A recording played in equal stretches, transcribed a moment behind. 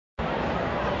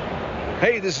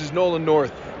Hey, this is Nolan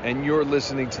North, and you're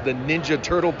listening to the Ninja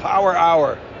Turtle Power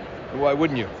Hour. Why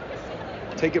wouldn't you?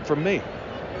 Take it from me.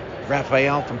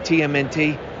 Raphael from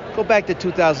TMNT. Go back to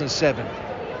 2007.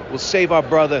 We'll save our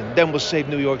brother, and then we'll save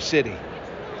New York City.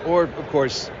 Or, of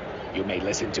course... You may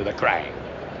listen to the Krang,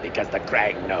 because the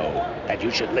Krang know that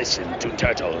you should listen to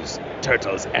Turtles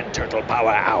and Turtle Power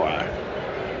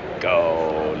Hour.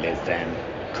 Go listen,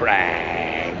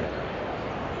 Krang.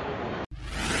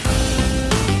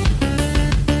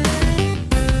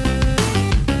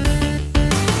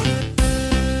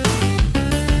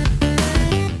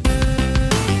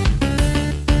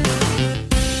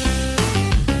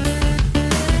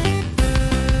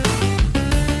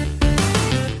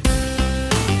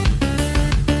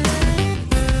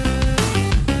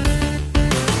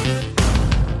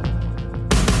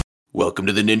 Welcome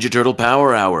to the Ninja Turtle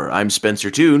Power Hour. I'm Spencer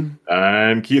Toon.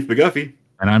 I'm Keith McGuffey.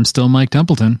 And I'm still Mike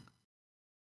Templeton.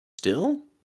 Still?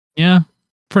 Yeah,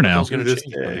 for now.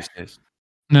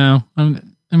 No,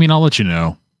 I'll let you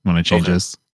know when it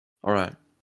changes. Okay. All right.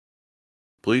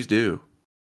 Please do.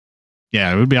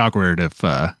 Yeah, it would be awkward if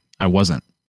I wasn't.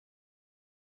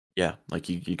 Yeah, like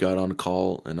you got on a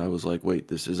call and I was like, wait,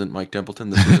 this isn't Mike Templeton?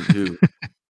 This isn't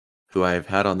who I've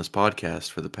had on this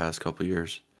podcast for the past couple of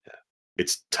years.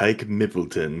 It's Tyke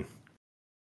Mippleton.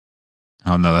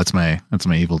 Oh no, that's my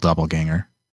evil doppelganger.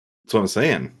 That's what I'm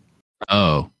saying.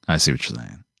 Oh, I see what you're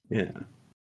saying. Yeah.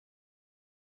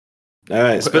 All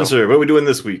right, Spencer, what are we doing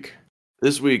this week?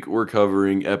 This week we're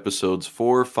covering episodes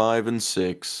 4, 5, and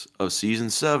 6 of season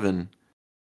 7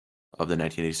 of the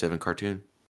 1987 cartoon.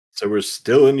 So we're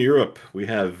still in Europe. We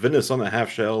have Venice on the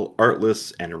Half Shell,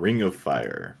 Artless, and Ring of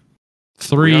Fire.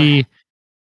 3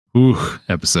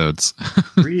 episodes.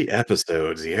 3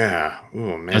 episodes, yeah.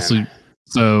 Oh man.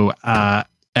 So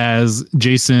as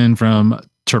Jason from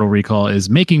Turtle Recall is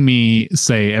making me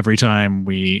say every time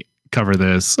we cover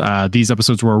this, these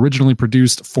episodes were originally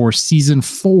produced for season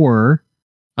 4,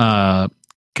 kind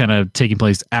of taking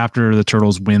place after the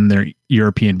Turtles win their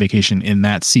European vacation in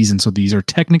that season. So these are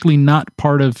technically not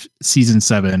part of season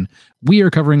 7. We are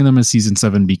covering them as season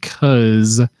 7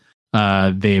 because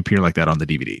they appear like that on the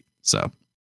DVD. So.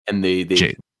 And they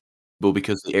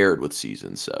because they aired with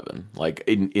season 7, like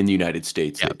in the United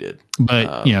States, they did.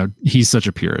 But he's such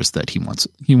a purist that he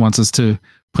wants us to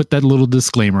put that little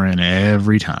disclaimer in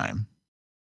every time.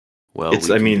 Well,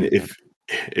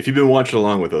 if you've been watching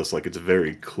along with us, like it's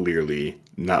very clearly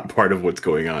not part of what's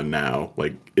going on now.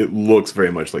 Like it looks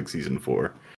very much like season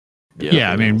 4.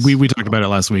 Yeah, I mean we talked about it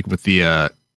last week with the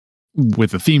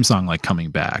theme song like coming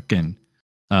back, and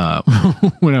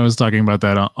when I was talking about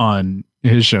that on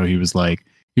his show, he was like,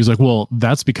 well,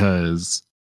 that's because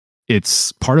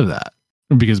it's part of that,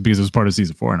 because it was part of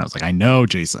season 4. And I was like, I know,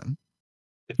 Jason.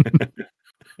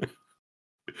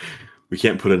 We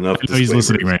can't put enough. He's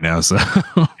listening right now, so.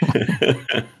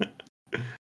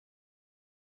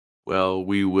 Well,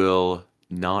 we will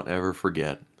not ever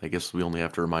forget. I guess we only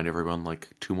have to remind everyone like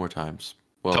 2 more times.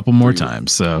 Well, a couple more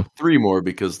times. So 3 more,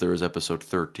 because there is episode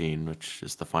 13, which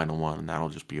is the final one, and that'll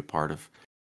just be a part of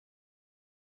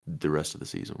the rest of the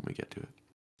season when we get to it.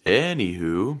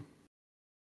 Anywho,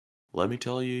 let me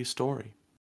tell you a story.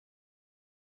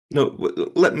 No,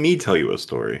 let me tell you a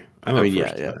story.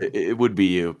 It would be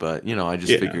you, but I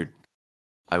just figured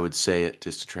I would say it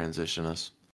just to transition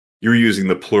us. You're using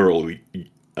the plural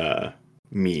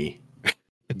me.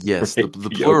 Yes, the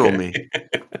plural me.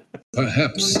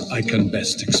 Perhaps I can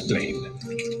best explain.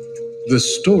 The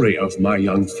story of my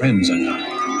young friends and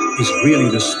I is really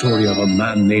the story of a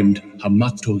man named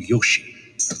Hamato Yoshi.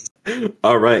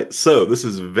 All right, so this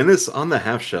is Venice on the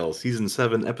Half Shell, Season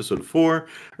 7, Episode 4,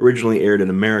 originally aired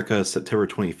in America September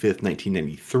 25th,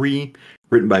 1993,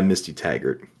 written by Misty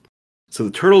Taggart. So the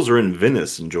Turtles are in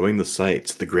Venice, enjoying the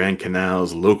sights, the Grand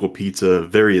Canals, local pizza,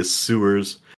 various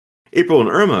sewers. April and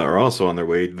Irma are also on their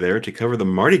way there to cover the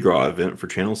Mardi Gras event for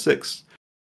Channel 6.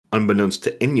 Unbeknownst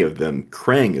to any of them,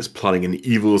 Krang is plotting an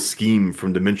evil scheme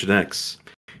from Dimension X.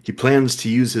 He plans to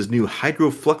use his new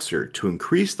hydrofluxor to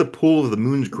increase the pull of the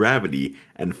moon's gravity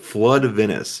and flood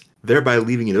Venice, thereby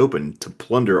leaving it open to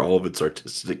plunder all of its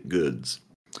artistic goods.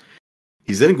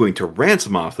 He's then going to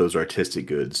ransom off those artistic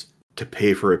goods to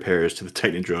pay for repairs to the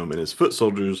Technodrome and his foot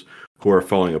soldiers who are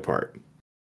falling apart.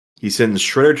 He sends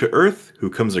Shredder to Earth, who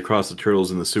comes across the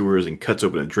Turtles in the sewers and cuts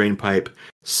open a drain pipe,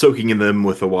 soaking in them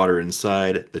with the water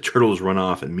inside. The Turtles run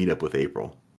off and meet up with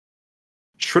April.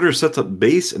 Shredder sets up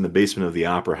base in the basement of the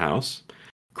Opera House.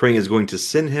 Krang is going to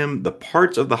send him the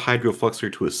parts of the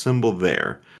hydrofluxor to assemble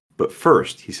there, but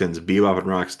first he sends Bebop and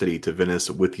Rocksteady to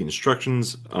Venice with the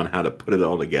instructions on how to put it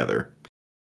all together.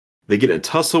 They get in a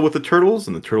tussle with the turtles,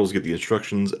 and the turtles get the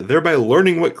instructions, thereby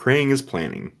learning what Krang is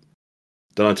planning.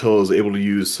 Donatello is able to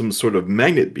use some sort of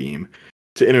magnet beam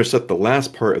to intercept the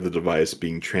last part of the device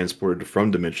being transported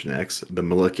from Dimension X, the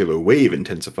molecular wave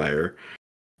intensifier,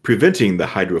 preventing the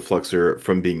Hydrofluxor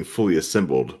from being fully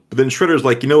assembled. But then Shredder's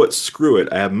like, you know what, screw it,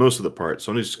 I have most of the parts,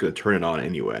 so I'm just going to turn it on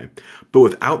anyway. But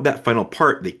without that final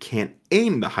part, they can't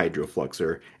aim the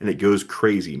Hydrofluxor, and it goes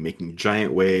crazy, making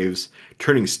giant waves,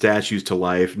 turning statues to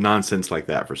life, nonsense like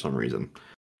that for some reason.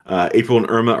 April and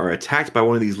Irma are attacked by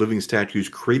one of these living statues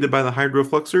created by the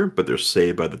Hydrofluxor, but they're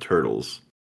saved by the turtles.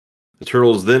 The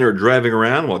turtles then are driving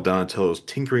around while Donatello's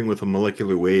tinkering with a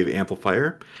molecular wave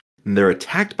amplifier, and they're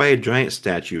attacked by a giant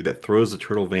statue that throws the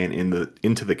turtle van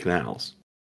into the canals.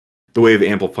 The wave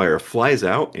amplifier flies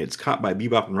out, and it's caught by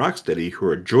Bebop and Rocksteady, who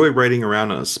are joyriding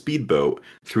around on a speedboat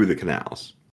through the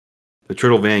canals. The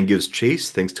turtle van gives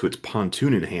chase thanks to its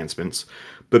pontoon enhancements,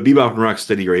 but Bebop and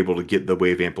Rocksteady are able to get the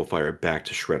wave amplifier back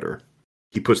to Shredder.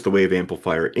 He puts the wave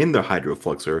amplifier in the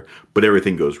Hydrofluxor, but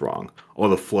everything goes wrong. All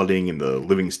the flooding and the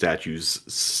living statues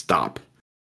stop.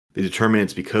 They determine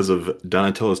it's because of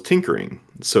Donatello's tinkering.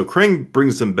 So Krang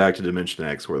brings them back to Dimension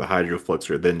X, where the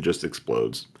Hydrofluxor then just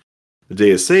explodes. The day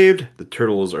is saved, the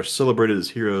turtles are celebrated as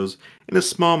heroes in a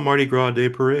small Mardi Gras Day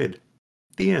parade.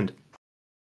 The end.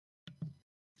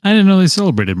 I didn't know they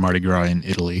celebrated Mardi Gras in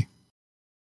Italy.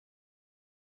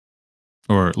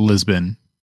 Or Lisbon.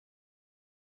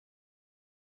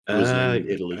 It was in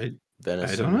Italy.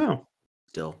 Venice. I don't know.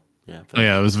 Still. Yeah. Oh,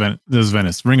 yeah, it was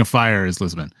Venice. Ring of Fire is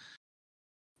Lisbon.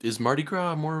 Is Mardi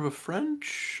Gras more of a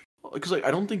French? Because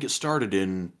I don't think it started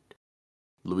in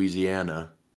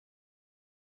Louisiana.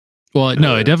 Well,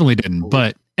 no, it definitely didn't.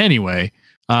 But anyway,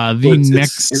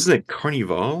 Isn't it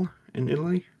Carnival in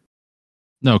Italy?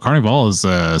 No, Carnival is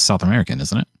South American,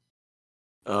 isn't it?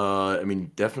 I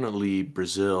mean, definitely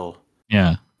Brazil.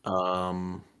 Yeah. All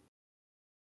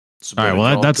right.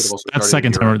 Well, that's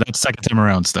second time. That's second time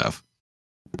around stuff.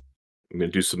 I'm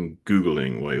gonna do some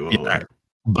googling while you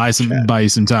Buy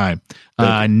some time.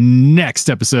 Next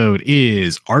episode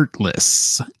is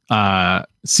Artless.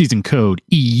 Season code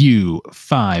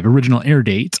EU5. Original air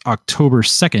date October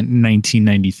 2nd,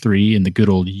 1993 in the good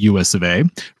old US of A.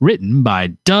 Written by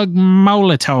Doug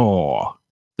Maulito.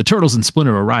 The Turtles and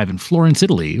Splinter arrive in Florence,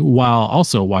 Italy, while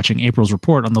also watching April's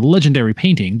report on the legendary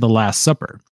painting, The Last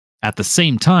Supper. At the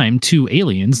same time, two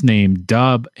aliens named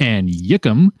Dub and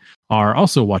Yikum are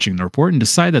also watching the report and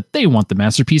decide that they want the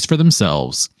masterpiece for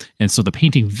themselves. And so the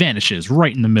painting vanishes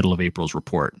right in the middle of April's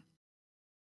report.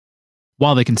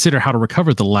 While they consider how to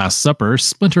recover The Last Supper,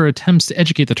 Splinter attempts to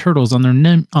educate the Turtles on their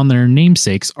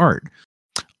namesake's art,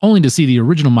 only to see the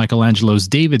original Michelangelo's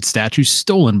David statue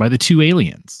stolen by the two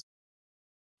aliens.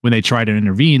 When they try to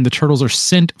intervene, the Turtles are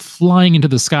sent flying into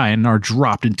the sky and are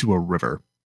dropped into a river.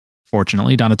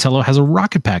 Fortunately, Donatello has a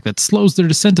rocket pack that slows their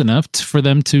descent enough for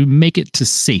them to make it to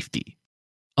safety.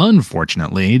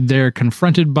 Unfortunately, they're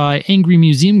confronted by angry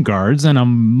museum guards and a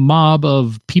mob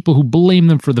of people who blame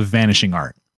them for the vanishing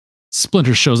art.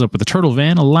 Splinter shows up with a turtle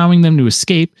van, allowing them to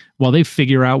escape while they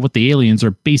figure out what the aliens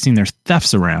are basing their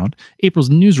thefts around, April's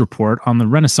news report on the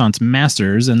Renaissance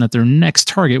masters, and that their next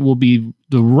target will be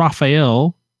the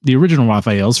original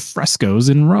Raphael's frescoes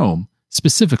in Rome,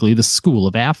 specifically the School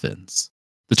of Athens.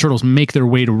 The Turtles make their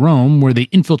way to Rome, where they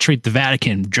infiltrate the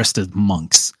Vatican dressed as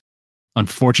monks.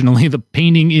 Unfortunately, the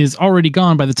painting is already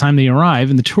gone by the time they arrive,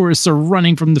 and the tourists are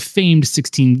running from the famed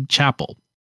Sixtine Chapel.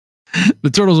 The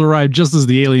Turtles arrive just as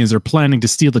the aliens are planning to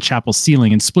steal the chapel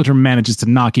ceiling, and Splinter manages to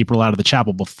knock April out of the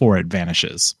chapel before it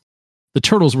vanishes. The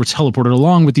Turtles were teleported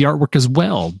along with the artwork as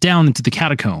well, down into the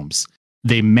catacombs.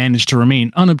 They manage to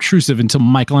remain unobtrusive until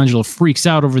Michelangelo freaks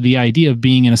out over the idea of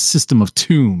being in a system of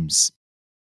tombs.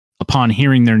 Upon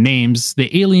hearing their names,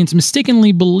 the aliens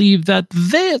mistakenly believe that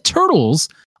the Turtles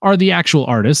are the actual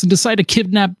artists and decide to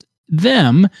kidnap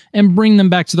them and bring them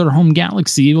back to their home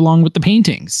galaxy along with the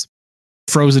paintings.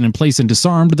 Frozen in place and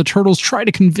disarmed, the Turtles try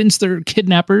to convince their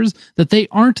kidnappers that they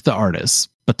aren't the artists,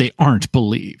 but they aren't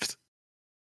believed.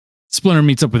 Splinter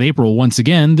meets up with April once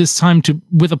again, this time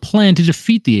with a plan to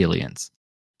defeat the aliens,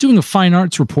 doing a fine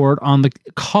arts report on the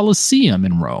Colosseum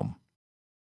in Rome.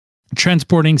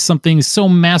 Transporting something so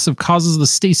massive causes the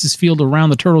stasis field around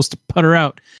the Turtles to putter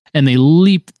out, and they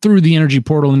leap through the energy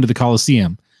portal into the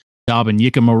Colosseum. Dob and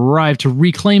Yikum arrive to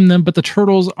reclaim them, but the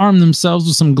Turtles arm themselves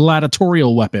with some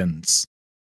gladiatorial weapons.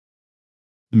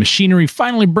 The machinery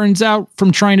finally burns out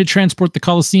from trying to transport the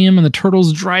Colosseum, and the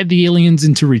Turtles drive the aliens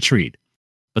into retreat.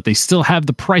 But they still have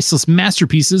the priceless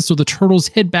masterpieces, so the Turtles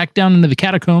head back down into the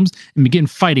catacombs and begin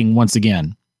fighting once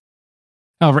again.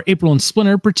 However, April and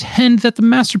Splinter pretend that the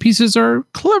masterpieces are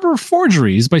clever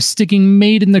forgeries by sticking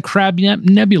Made in the Crab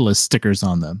Nebula stickers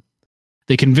on them.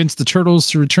 They convince the turtles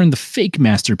to return the fake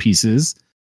masterpieces,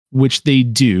 which they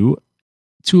do,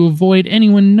 to avoid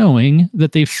anyone knowing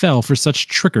that they fell for such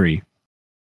trickery.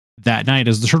 That night,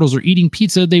 as the turtles are eating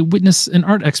pizza, they witness an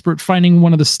art expert finding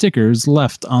one of the stickers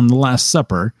left on the Last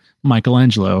Supper,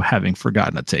 Michelangelo having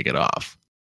forgotten to take it off.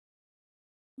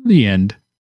 The end.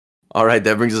 All right,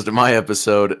 that brings us to my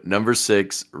episode, number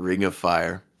 6, Ring of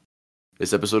Fire.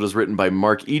 This episode was written by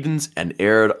Mark Edens and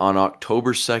aired on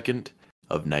October 2nd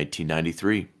of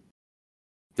 1993.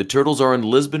 The turtles are in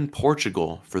Lisbon,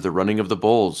 Portugal for the running of the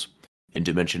bulls. In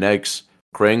Dimension X,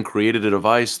 Krang created a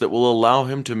device that will allow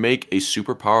him to make a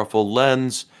super powerful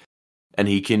lens and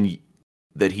he can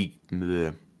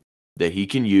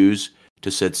use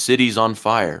to set cities on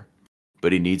fire.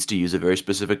 But he needs to use a very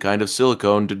specific kind of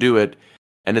silicone to do it,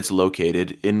 and it's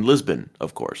located in Lisbon,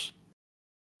 of course.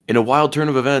 In a wild turn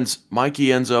of events,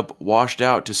 Mikey ends up washed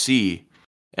out to sea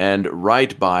and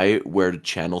right by where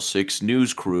Channel 6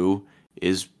 news crew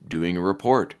is doing a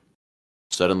report.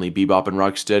 Suddenly, Bebop and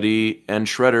Rocksteady and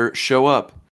Shredder show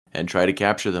up and try to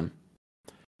capture them.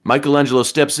 Michelangelo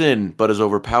steps in, but is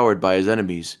overpowered by his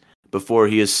enemies. Before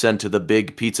he is sent to the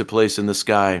big pizza place in the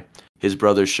sky, his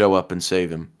brothers show up and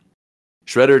save him.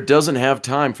 Shredder doesn't have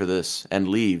time for this and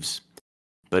leaves,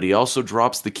 but he also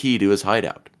drops the key to his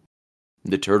hideout.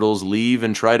 The turtles leave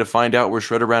and try to find out where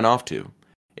Shredder ran off to.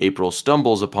 April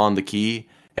stumbles upon the key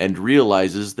and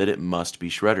realizes that it must be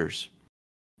Shredder's.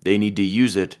 They need to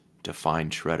use it to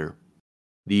find Shredder.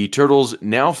 The turtles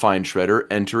now find Shredder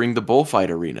entering the bullfight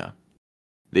arena.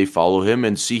 They follow him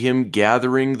and see him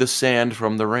gathering the sand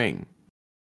from the ring.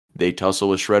 They tussle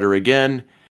with Shredder again,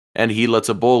 and he lets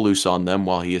a bull loose on them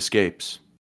while he escapes.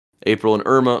 April and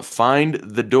Irma find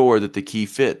the door that the key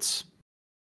fits,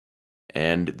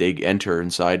 and they enter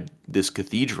inside this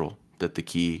cathedral that the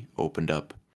key opened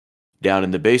up. Down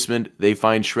in the basement, they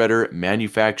find Shredder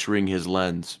manufacturing his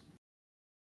lens.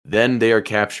 Then they are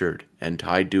captured and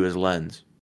tied to his lens.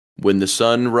 When the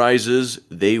sun rises,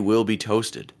 they will be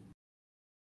toasted.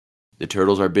 The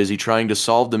turtles are busy trying to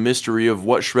solve the mystery of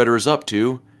what Shredder is up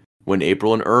to when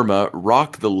April and Irma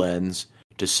rock the lens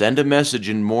to send a message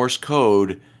in Morse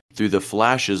code through the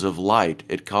flashes of light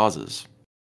it causes.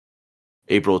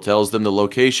 April tells them the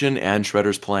location and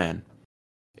Shredder's plan.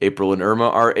 April and Irma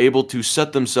are able to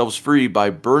set themselves free by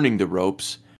burning the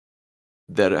ropes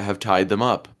that have tied them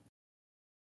up.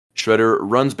 Shredder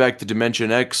runs back to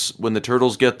Dimension X when the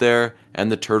turtles get there,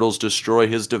 and the turtles destroy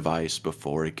his device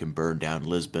before it can burn down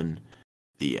Lisbon.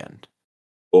 The end.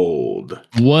 Old.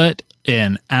 What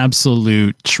an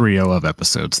absolute trio of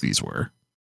episodes these were.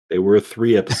 They were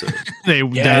 3 episodes.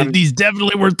 These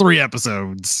definitely were 3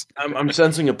 episodes. I'm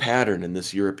sensing a pattern in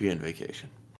this European vacation.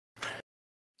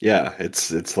 Yeah,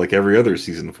 it's like every other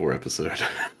season 4 episode.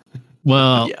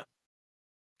 Well, Yeah.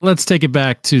 Let's take it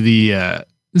back to the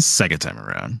second time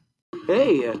around.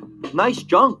 Hey, nice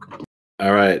junk.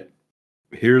 All right.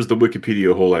 Here's the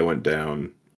Wikipedia hole I went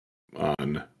down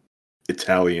on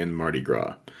Italian Mardi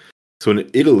Gras. So in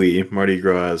Italy, Mardi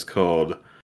Gras is called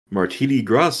Martedì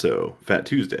Grasso, Fat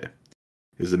Tuesday.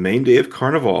 It is the main day of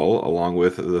Carnival, along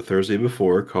with the Thursday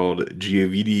before, called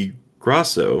Giovedì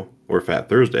Grasso, or Fat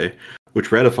Thursday,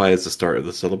 which ratifies the start of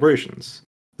the celebrations.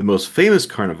 The most famous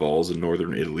carnivals in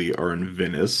northern Italy are in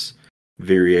Venice,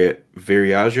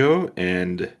 Viaggio,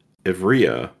 and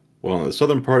Ivrea. While in the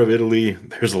southern part of Italy,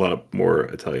 there's a lot of more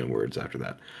Italian words after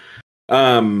that.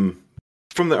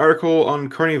 From the article on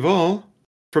Carnival,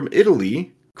 from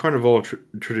Italy, Carnival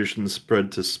traditions spread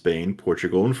to Spain,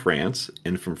 Portugal, and France,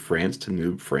 and from France to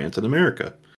New France and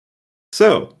America.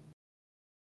 So,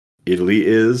 Italy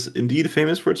is indeed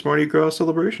famous for its Mardi Gras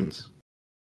celebrations.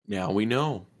 Now we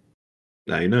know.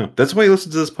 Now you know. That's why I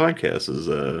listen to this podcast, is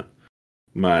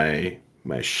my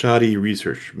shoddy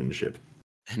researchmanship.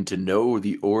 And to know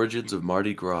the origins of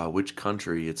Mardi Gras, which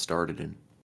country it started in.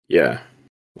 Yeah.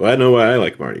 Well, I know why I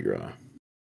like Mardi Gras.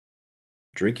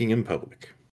 Drinking in public.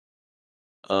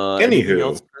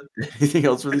 Anywho. Anything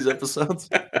else for these episodes?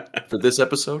 For this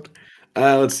episode?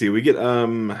 Let's see. We get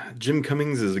Jim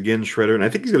Cummings is again Shredder, and I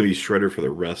think he's going to be Shredder for the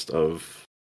rest of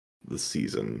the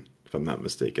season, if I'm not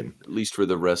mistaken. At least for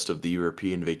the rest of the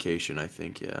European vacation, I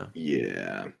think, yeah.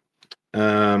 Yeah.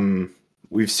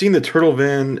 We've seen the turtle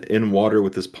van in water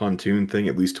with this pontoon thing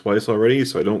at least twice already,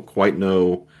 so I don't quite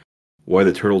know why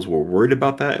the turtles were worried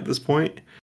about that at this point.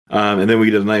 And then we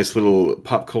get a nice little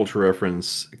pop culture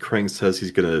reference. Krang says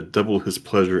he's going to double his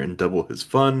pleasure and double his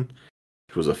fun,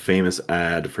 which was a famous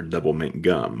ad for Double Mint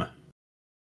Gum.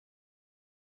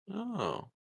 Oh.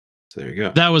 So there you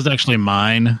go. That was actually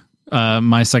mine.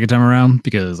 my second time around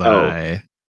because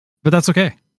but that's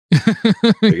okay.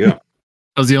 There you go. That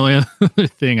was the only other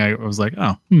thing I was like,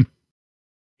 oh, Yeah,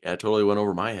 it totally went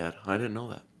over my head. I didn't know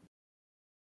that.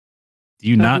 do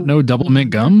you not know double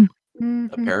mint gum?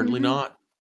 Apparently not.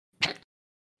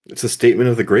 It's a statement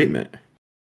of the great mint.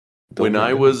 When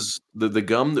I was the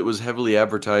gum that was heavily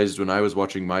advertised when I was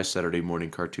watching my Saturday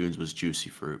morning cartoons was Juicy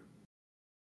Fruit.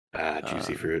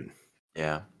 Juicy Fruit.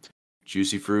 Yeah,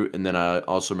 Juicy Fruit, and then I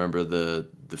also remember the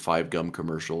 5 gum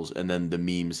commercials, and then the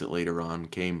memes that later on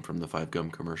came from the 5 gum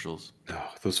commercials.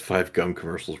 Oh, those 5 gum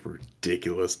commercials were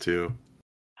ridiculous too.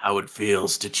 How it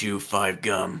feels to chew 5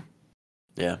 gum.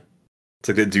 Yeah, it's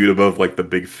like the dude above like the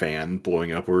big fan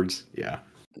blowing upwards. Yeah,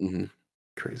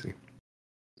 crazy.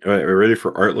 All right, are we ready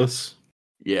for Artless?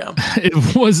 Yeah.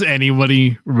 Was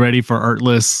anybody ready for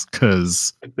Artless?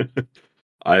 Because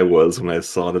I was when I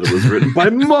saw that it was written by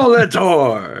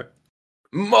Molitor.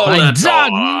 Molitor.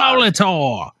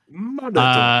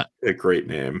 A great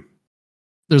name.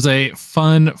 There's a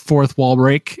fun fourth wall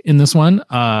break in this one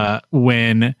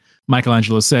when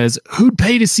Michelangelo says, "Who'd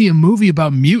pay to see a movie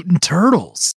about mutant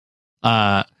turtles?"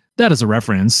 That is a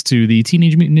reference to the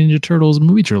Teenage Mutant Ninja Turtles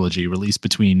movie trilogy released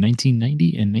between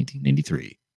 1990 and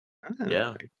 1993.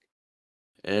 Yeah.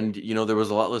 And, there was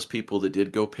a lot less people that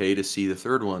did go pay to see the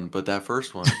third one, but that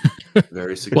first one,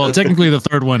 very successful. Well, technically the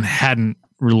third one hadn't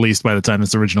released by the time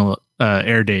this original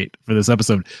air date for this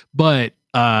episode, but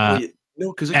no,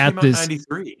 because it came out in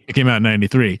 93. It came out in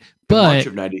 93. But March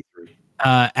of 93.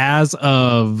 As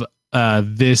of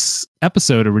this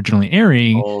episode originally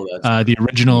airing, the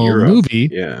original movie,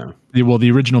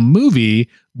 the original movie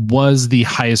was the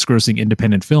highest grossing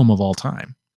independent film of all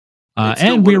time.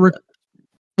 And we were,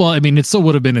 well, I mean, it still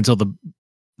would have been until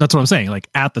that's what I'm saying. Like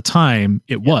at the time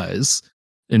it was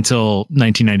until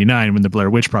 1999 when the Blair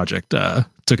Witch Project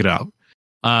took it out.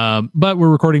 But we're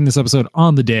recording this episode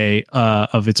on the day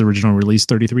of its original release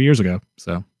 33 years ago.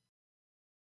 So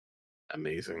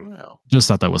amazing. Wow. Just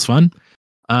thought that was fun.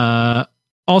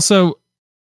 Also,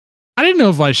 I didn't know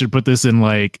if I should put this in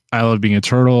like I Love Being a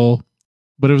Turtle,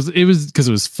 but it was because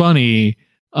it was funny.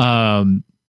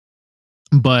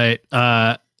 But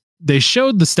they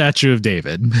showed the statue of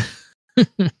David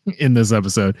in this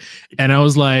episode, and I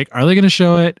was like, are they going to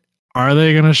show it? Are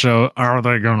they going to show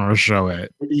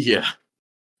it? Yeah.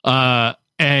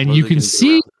 And you can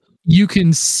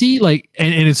see like,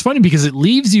 and it's funny because it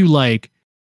leaves you like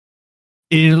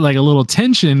in like a little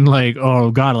tension, like,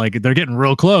 oh God, like they're getting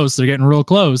real close.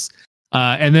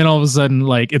 And then all of a sudden,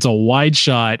 like it's a wide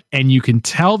shot and you can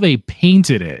tell they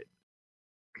painted it.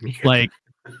 Like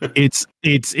it's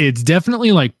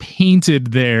definitely like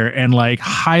painted there and like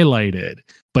highlighted,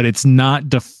 but it's not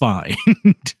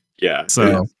defined. Yeah.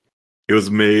 So it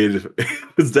was made.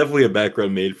 It's definitely a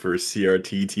background made for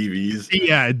CRT TVs.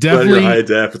 Yeah, definitely. But high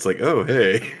def, it's like, oh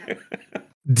hey.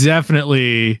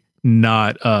 Definitely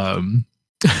not.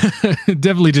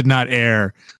 Definitely did not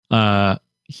air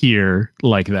here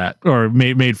like that, or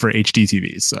made for HD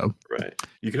TVs. So right.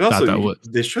 You can also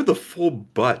they showed the full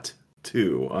butt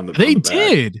too on the. They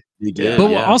did.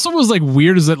 But what also was like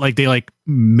weird is that like they like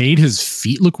made his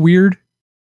feet look weird.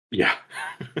 Yeah.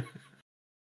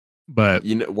 But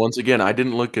once again, I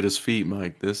didn't look at his feet,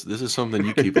 Mike. This is something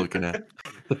you keep looking at.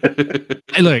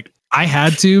 Hey, look, I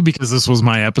had to because this was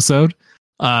my episode.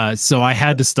 So I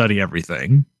had to study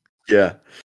everything. Yeah.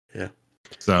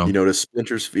 So you notice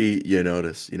Splinter's feet. You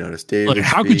notice David's like,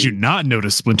 how feet. could you not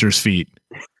notice Splinter's feet?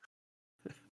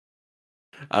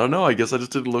 I don't know. I guess I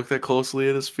just didn't look that closely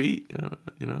at his feet.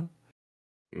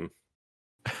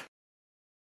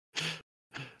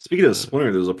 Speaking of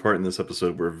Splinter, there was a part in this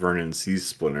episode where Vernon sees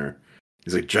Splinter.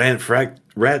 He's like, giant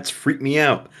rats freak me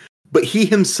out. But he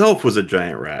himself was a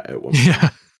giant rat at one point. Yeah.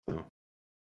 So.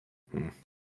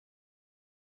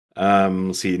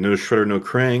 Let's see. No Shredder, no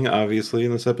Krang, obviously,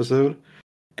 in this episode.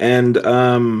 And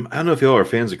I don't know if y'all are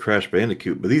fans of Crash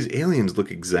Bandicoot, but these aliens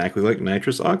look exactly like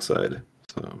nitrous oxide.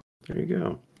 So there you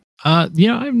go.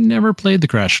 I've never played the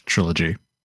Crash trilogy.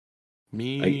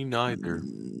 Me neither.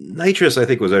 Nitrous, I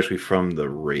think, was actually from the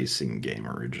racing game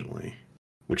originally,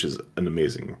 which is an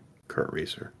amazing kart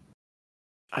racer.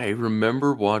 I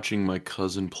remember watching my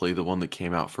cousin play the one that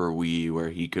came out for Wii, where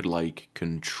he could like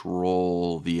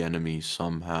control the enemy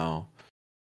somehow.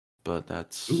 But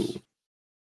that's. Ooh.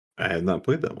 I had not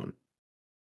played that one.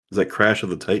 Is that Crash of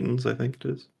the Titans? I think it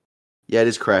is. Yeah, it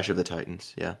is Crash of the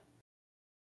Titans. Yeah.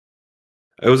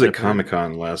 I was at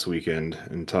Comic-Con last weekend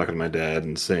and talking to my dad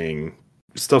and saying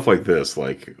stuff like this.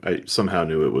 Like, I somehow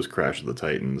knew it was Crash of the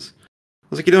Titans. I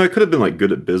was like, I could have been like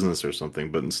good at business or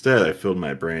something, but instead I filled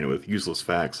my brain with useless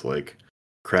facts like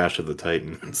Crash of the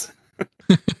Titans.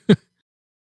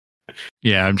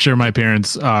 Yeah, I'm sure my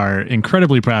parents are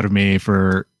incredibly proud of me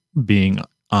for being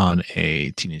on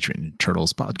a Teenage Mutant Ninja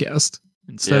Turtles podcast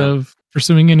instead of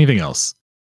pursuing anything else.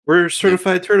 We're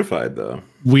certified though.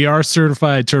 We are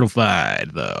certified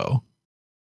turtlefied, though.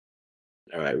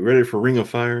 All right, ready for Ring of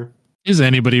Fire? Is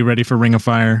anybody ready for Ring of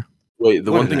Fire? Wait,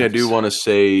 the What one an thing I do episode. want to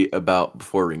say about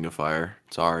before Ring of Fire,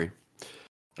 sorry,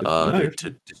 No, to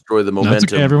destroy the That's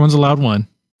momentum. okay. Everyone's allowed one.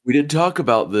 We did talk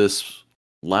about this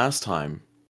last time.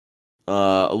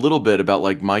 A little bit about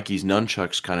like Mikey's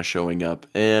nunchucks kind of showing up,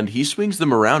 and he swings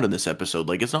them around in this episode.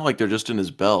 Like it's not like they're just in his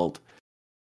belt.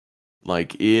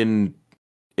 Like in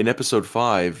episode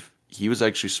 5, he was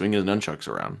actually swinging his nunchucks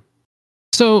around.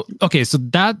 So, okay, so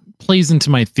that plays into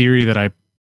my theory that I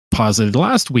posited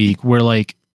last week, where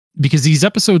like, because these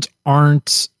episodes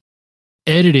aren't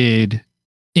edited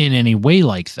in any way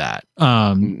like that.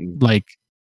 Like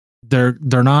they're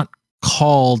not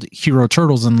called Hero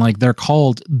Turtles, and like they're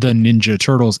called the Ninja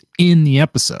Turtles in the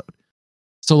episode.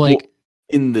 So like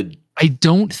in the I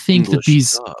don't think English that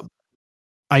these dub.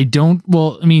 I don't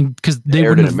well, I mean, because they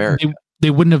aired in wouldn't have America.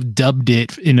 they wouldn't have dubbed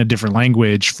it in a different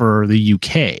language for the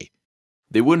UK.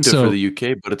 They wouldn't have So- for the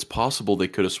UK, but it's possible they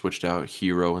could have switched out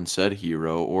hero and said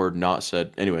hero, or not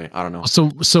said. Anyway, I don't know. So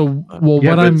well, yeah,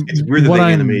 what but I'm it's weird that what they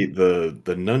I'm animate the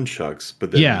nunchucks,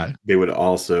 but then Yeah. they would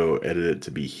also edit it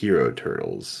to be Hero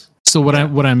Turtles. So what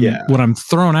I'm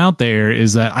throwing out there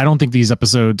is that I don't think these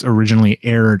episodes originally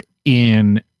aired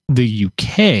in the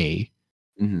UK,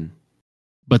 Mhm.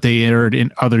 but they aired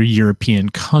in other European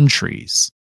countries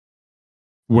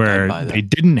where I'd buy that. they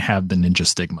didn't have the ninja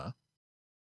stigma.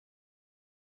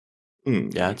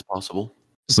 Yeah, it's possible.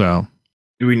 So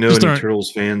Do we know Just any aren't-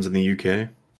 Turtles fans in the UK?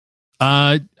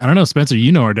 I don't know, Spencer,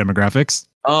 you know our demographics.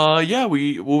 Yeah,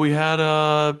 we had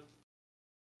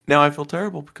now I feel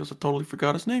terrible because I totally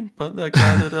forgot his name, but that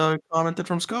guy that commented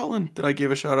from Scotland that I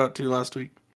gave a shout out to last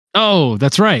week. Oh,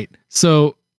 that's right.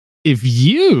 So if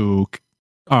you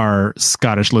are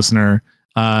Scottish listener,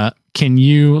 can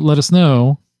you let us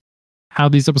know how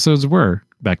these episodes were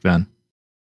back then?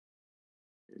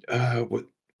 What?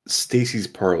 Stacy's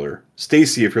Parlor.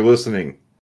 Stacy, if you're listening,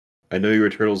 I know you're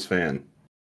a Turtles fan.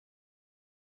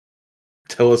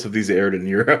 Tell us if these aired in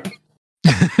Europe.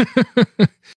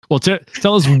 Well,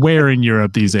 tell us where in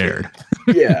Europe these aired.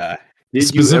 Yeah.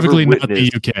 Specifically not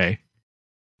the UK.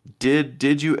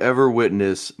 Did you ever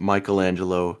witness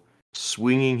Michelangelo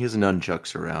swinging his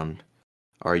nunchucks around?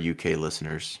 Our UK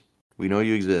listeners, we know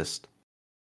you exist.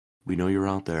 We know you're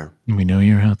out there. We know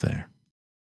you're out there.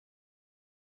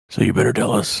 So you better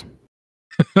tell us.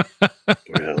 What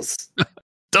else?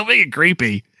 Don't make it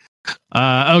creepy.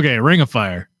 Okay, Ring of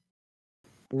Fire.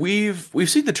 We've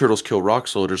seen the turtles kill rock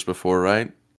soldiers before,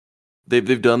 right?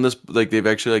 They've done this, like they've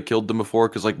actually like killed them before,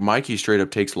 because like Mikey straight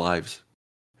up takes lives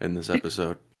in this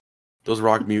episode. Those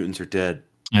rock mutants are dead.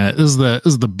 Yeah, this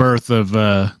is the birth of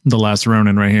the Last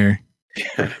Ronin right here.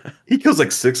 He kills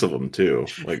like 6 of them too,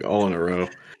 like all in a row.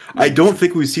 I don't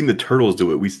think we've seen the Turtles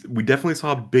do it. We definitely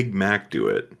saw Big Mac do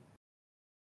it.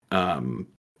 And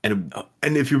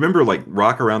if you remember, like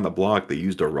Rock Around the Block, they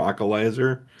used a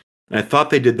rockalizer, and I thought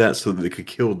they did that so that they could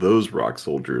kill those rock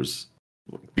soldiers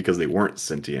because they weren't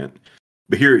sentient.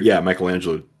 But here, yeah,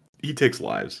 Michelangelo, he takes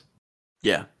lives.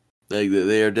 Yeah,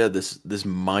 they are dead. This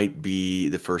might be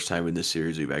the first time in this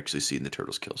series we've actually seen the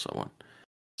turtles kill someone.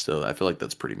 So I feel like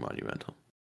that's pretty monumental.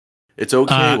 It's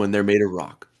okay when they're made of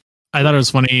rock. I thought it was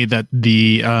funny that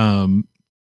the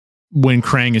when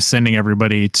Krang is sending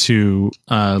everybody to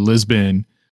Lisbon,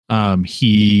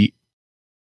 the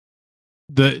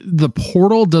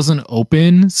portal doesn't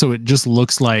open, so it just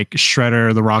looks like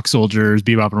Shredder, the Rock Soldiers,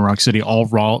 Bebop, and Rocksteady all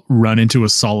run into a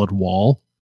solid wall.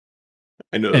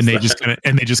 I know, and they just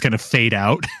kind of fade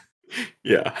out.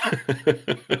 Yeah.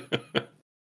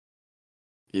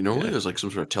 Normally there's like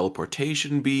some sort of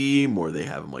teleportation beam, or they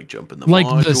have them like jump in the like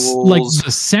modules.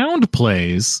 the sound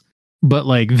plays, but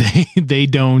like they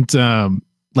don't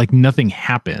like nothing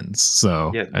happens.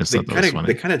 So Yeah, I just thought that was funny.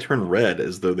 they kind of turn red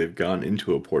as though they've gone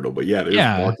into a portal, but yeah, they're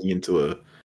Yeah. just walking into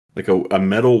a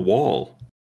metal wall.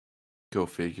 Go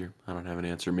figure. I don't have an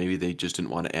answer. Maybe they just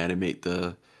didn't want to animate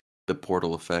the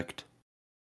portal effect.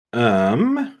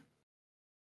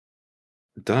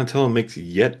 Donatello makes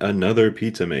yet another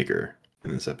pizza maker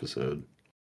in this episode,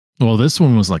 Well, this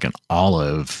one was like an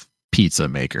olive pizza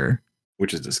maker.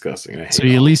 which is disgusting. I hate So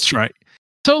you at olives. least try.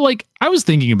 So like I was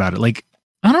thinking about it. Like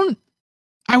I don't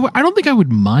think I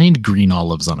would mind green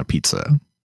olives on a pizza.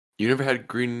 You never had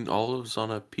green olives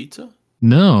on a pizza?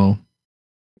 No.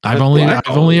 I've I've had only black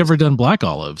only olives. ever done black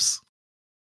olives.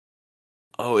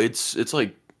 Oh, it's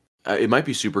like it might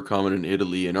be super common in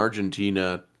Italy and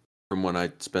Argentina. From when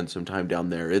I spent some time down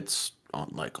there, it's on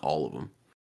like all of them.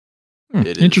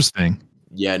 Interesting.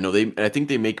 Yeah, no, I think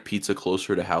they make pizza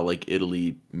closer to how like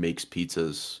Italy makes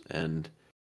pizzas, and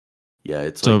yeah,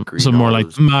 it's like green so more like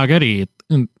olives. the margherita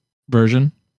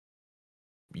version.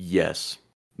 Yes,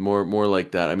 more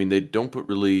like that. I mean, they don't put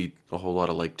really a whole lot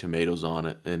of like tomatoes on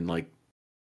it, and like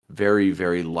very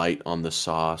very light on the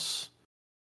sauce.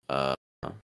 Uh,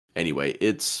 anyway,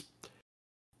 it's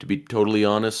to be totally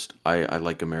honest, I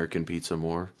like American pizza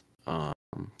more.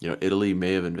 Italy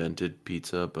may have invented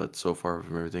pizza, but so far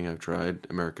from everything I've tried,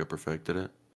 America perfected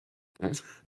it.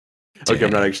 Okay,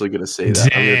 I'm not actually going to say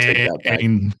that. I'm going to take that back.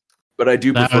 Dang. But I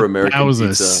do prefer American That was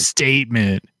pizza. a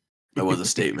statement. That was a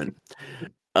statement.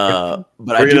 But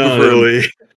Bring I do it on, prefer Italy.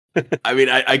 I mean,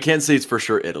 I can't say it's for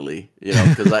sure Italy,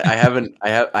 because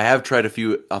I have tried a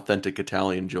few authentic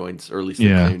Italian joints, or at least they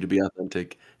claim to be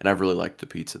authentic, and I've really liked the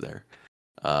pizza there.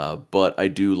 But I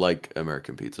do like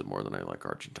American pizza more than I like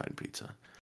Argentine pizza.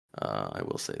 I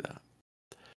will say that.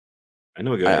 I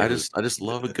know a guy. I just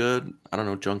love a good, I don't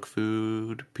know, junk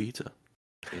food pizza.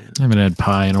 I haven't had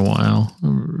pie in a while.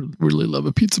 I really love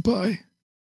a pizza pie.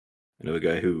 I know a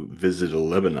guy who visited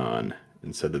Lebanon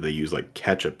and said that they use like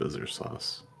ketchup as their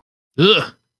sauce.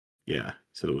 Ugh. Yeah, he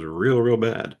said it was real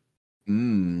bad.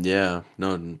 Yeah,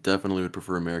 no, definitely would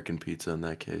prefer American pizza in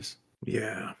that case.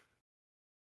 Yeah.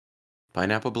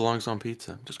 Pineapple belongs on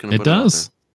pizza. Just gonna put It does. It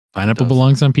out there. Pineapple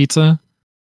belongs on pizza.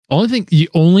 The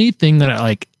only thing that I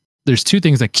like, there's two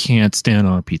things I can't stand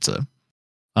on a pizza.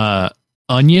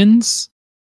 Onions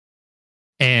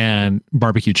and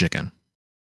barbecue chicken.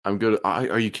 I'm good.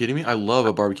 Are you kidding me? I love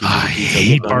a barbecue chicken pizza. I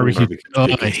hate barbecue.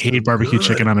 I hate barbecue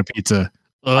chicken on a pizza.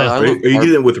 Are you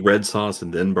doing it with red sauce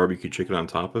and then barbecue chicken on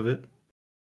top of it?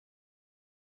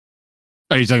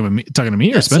 Are you talking to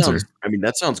me or Spencer?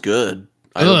 That sounds good.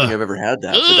 I don't think I've ever had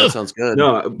that, but that sounds good.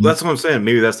 No, that's what I'm saying.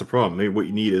 Maybe that's the problem. Maybe what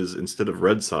you need is, instead of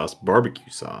red sauce, barbecue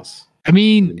sauce. I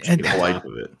mean, at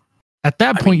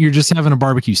that point, you're just having a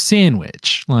barbecue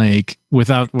sandwich, like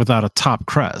without a top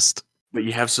crust. But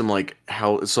you have some like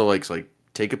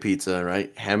take a pizza,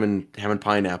 right? Ham and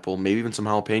pineapple, maybe even some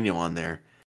jalapeno on there,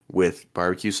 with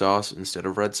barbecue sauce instead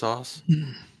of red sauce.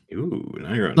 Ooh,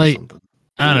 now you're on something.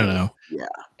 I don't know. Yeah.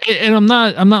 And I'm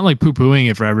not like poo-pooing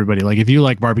it for everybody. Like if you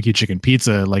like barbecue chicken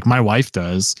pizza, like my wife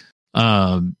does,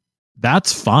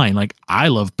 that's fine. Like I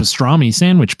love pastrami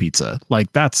sandwich pizza.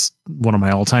 Like that's one of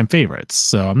my all-time favorites.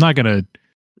 So I'm not gonna.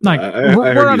 I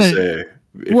heard you say,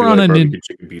 if we're on a barbecue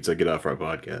chicken pizza, get off our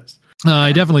podcast.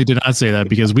 I definitely did not say that,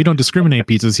 because we don't discriminate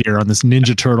pizzas here on this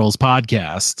Ninja Turtles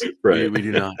podcast. Right, we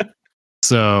do not.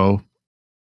 So.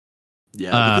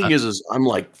 Yeah, the thing is I'm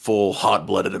like full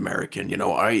hot-blooded American.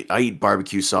 I eat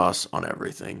barbecue sauce on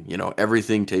everything.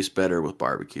 Everything tastes better with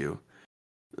barbecue.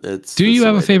 Do you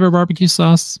have a favorite barbecue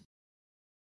sauce?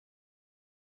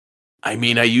 I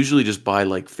mean, I usually just buy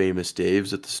like Famous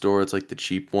Dave's at the store. It's like the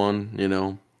cheap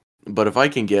one, But if I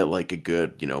can get like a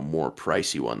good, more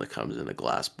pricey one that comes in a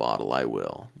glass bottle, I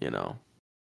will,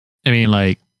 I mean,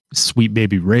 like Sweet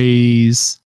Baby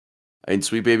Ray's.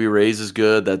 Sweet Baby Ray's is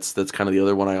good. That's kind of the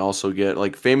other one I also get.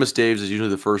 Like Famous Dave's is usually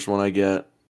the first one I get.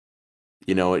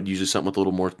 It usually something with a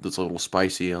little more, that's a little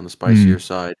spicy, on the spicier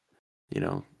side.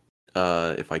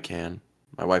 If I can.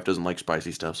 My wife doesn't like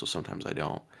spicy stuff, so sometimes I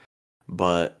don't.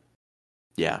 But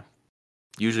yeah,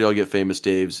 usually I'll get Famous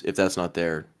Dave's. If that's not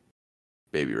there,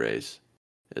 Baby Ray's.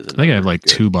 I think I have like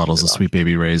 2 bottles of Sweet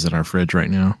Baby Ray's in our fridge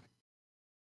right now.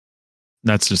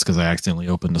 That's just because I accidentally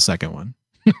opened the second one.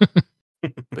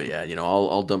 But yeah,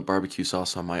 I'll dump barbecue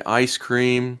sauce on my ice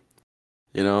cream.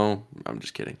 I'm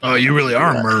just kidding. Oh, you really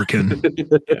are American.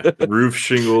 Yeah. Roof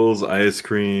shingles, ice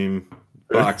cream,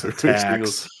 box of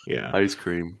tacks. Yeah, ice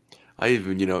cream. I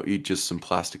even eat just some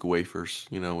plastic wafers,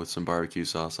 with some barbecue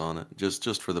sauce on it,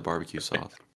 just for the barbecue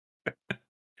sauce.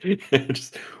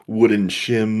 Just wooden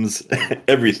shims,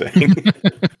 everything.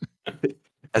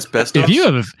 Asbestos.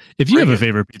 If you have a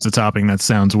favorite pizza topping that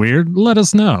sounds weird, let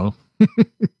us know.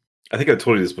 I think I've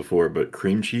told you this before, but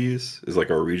cream cheese is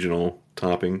like our regional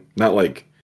topping. Not like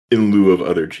in lieu of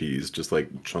other cheese, just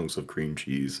like chunks of cream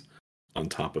cheese on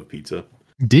top of pizza.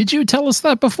 Did you tell us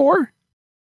that before?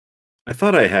 I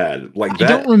thought I had. Like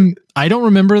that. I don't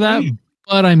remember that,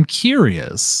 but I'm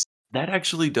curious. That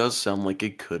actually does sound like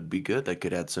it could be good. That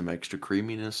could add some extra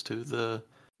creaminess to the...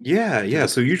 Yeah.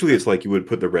 So usually it's like you would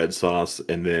put the red sauce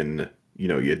and then,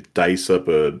 you dice up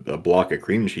a block of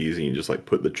cream cheese and you just like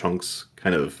put the chunks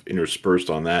kind of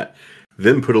interspersed on that.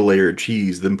 Then put a layer of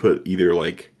cheese. Then put either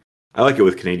like... I like it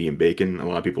with Canadian bacon. A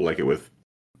lot of people like it with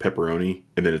pepperoni.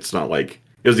 And then it's not like...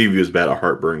 It doesn't give you as bad a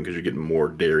heartburn because you're getting more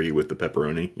dairy with the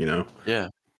pepperoni, Yeah.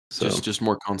 So just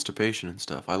more constipation and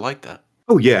stuff. I like that.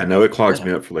 Oh yeah, no, it clogs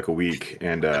me up for like a week,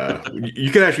 and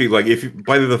you can actually like if you,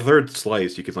 by the third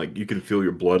slice, you can feel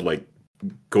your blood like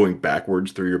going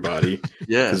backwards through your body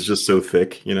Yeah, because it's just so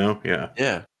thick, you know. Yeah,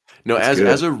 yeah. No, it's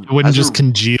as good. a It wouldn't as just a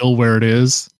congeal where it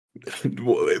is.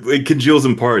 Well, it congeals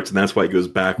in parts, and that's why it goes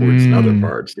backwards in other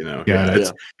parts. You know, Got yeah. it.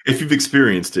 It's if you've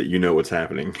experienced it, you know what's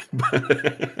happening.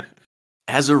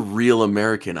 as a real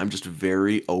American, I'm just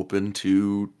very open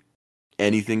to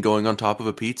anything going on top of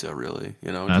a pizza. Really,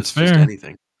 That's just fair.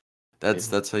 anything.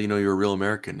 That's how you know you're a real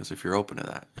American, is if you're open to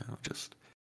that. Just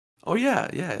oh yeah,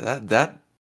 that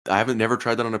I haven't never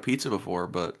tried that on a pizza before,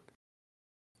 but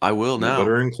I will Peanut now.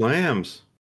 butter and clams.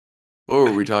 What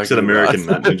were we You talking said American,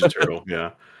 about? not Ninja Turtle.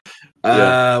 Yeah.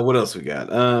 Yeah. What else we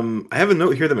got? I have a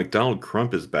note here that McDonald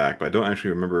Crump is back, but I don't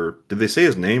actually remember. Did they say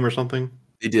his name or something?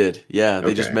 They did. Yeah,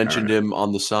 they just Okay, all mentioned right. him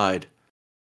on the side.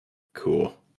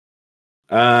 Cool.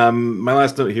 My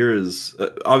last note here is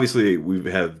obviously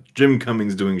we have Jim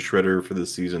Cummings doing Shredder for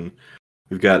this season.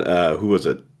 We've got who was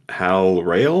it? Hal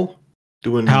Rail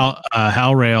doing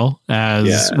Hal Rail as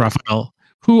Yeah. Raphael,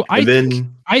 who and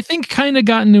then I think kind of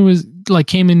got into his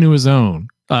came into his own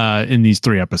in these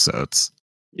 3 episodes.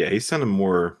 yeah, he sounded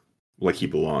more like he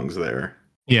belongs there.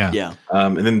 Yeah. Yeah.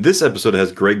 And then this episode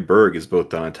has Greg Berg as both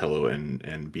Donatello and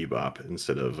Bebop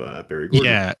instead of Barry Gordon.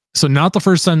 Yeah. So not the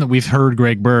first time that we've heard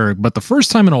Greg Berg, but the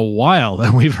first time in a while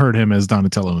that we've heard him as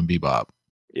Donatello and Bebop.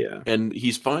 Yeah. And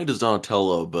he's fine as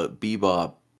Donatello, but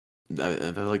Bebop, I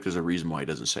feel like there's a reason why he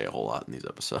doesn't say a whole lot in these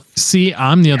episodes. See,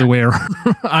 I'm the other way around.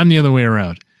 I'm the other way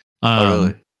around. Oh,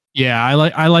 really? Yeah,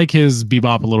 I like his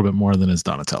Bebop a little bit more than his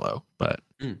Donatello, but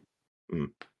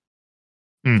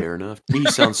Fair enough. He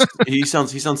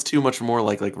sounds too much more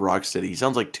like Rocksteady. He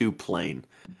sounds like too plain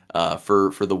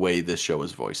for the way this show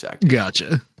is voice acted.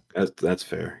 Gotcha. That's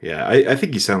fair. Yeah, I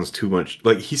think he sounds too much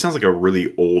like he sounds like a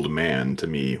really old man to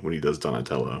me when he does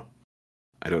Donatello.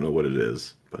 I don't know what it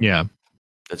is, but Yeah,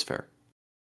 that's fair.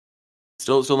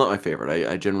 Still not my favorite.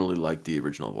 I generally like the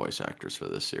original voice actors for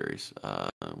this series.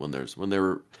 When they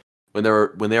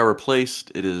are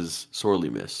replaced, it is sorely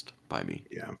missed by me.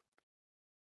 Yeah.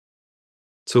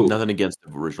 So Nothing against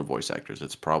the original voice actors.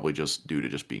 It's probably just due to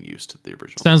just being used to the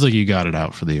original. sounds like you got it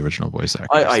out for the original voice actor.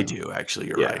 I do actually.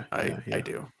 You're Yeah, right. yeah. I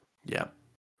do. Yeah.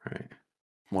 Right.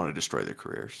 Want to destroy their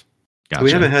careers. Gotcha.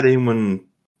 We haven't had anyone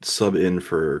sub in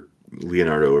for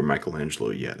Leonardo or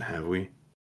Michelangelo yet, have we?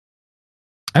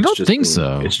 I don't just think been-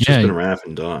 so. It's just been Raph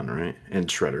and Don, right? And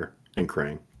Shredder and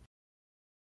Krang.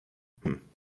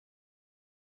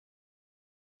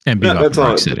 And No, Bebop that's and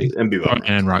all. Rocksteady. And Bebop.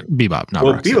 And Bebop, not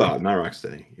Well, Rocksteady. Bebop, not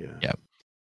Rocksteady. Yeah. Yep.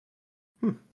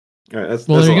 All right, that's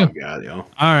Well, all there you I've got, y'all.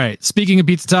 All right. Speaking of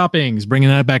pizza toppings, bringing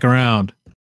that back around.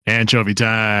 Anchovy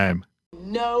time.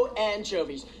 No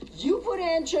anchovies. You put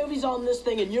anchovies on this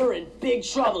thing and you're in big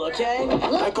trouble, okay?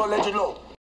 I can't let you know.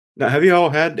 Now, have you all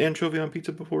had anchovy on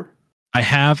pizza before? I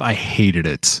have. I hated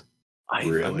it. I've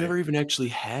Really? never even actually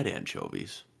had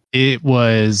anchovies. It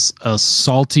was a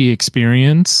salty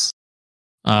experience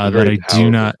that Very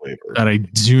powerful flavor. I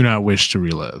do not wish to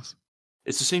relive.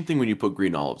 It's the same thing when you put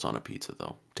green olives on a pizza,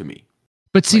 though. To me,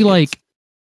 But see, like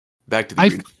back to the I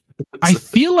green. I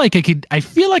feel like I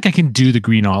can do the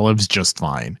green olives just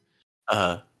fine.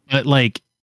 Uh, But like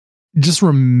just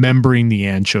remembering the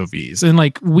anchovies and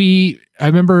like I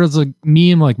remember as like me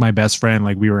and like my best friend,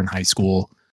 like we were in high school,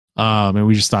 and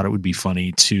we just thought it would be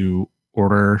funny to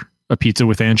order a pizza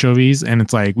with anchovies, and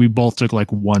it's like we both took like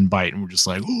one bite and we're just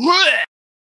like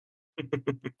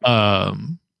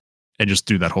and just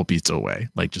threw that whole pizza away,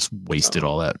 like just wasted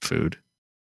all that food.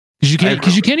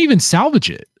 Because you can't even salvage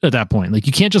it at that point. Like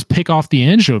you can't just pick off the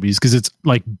anchovies because it's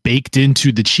like baked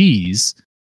into the cheese.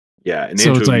 Yeah, and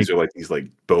So it's anchovies like- are like these like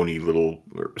bony little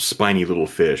or spiny little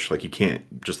fish. Like you can't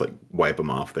just like wipe them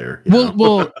off there. you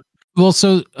know? Well.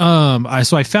 So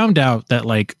I found out that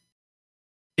like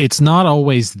it's not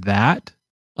always that.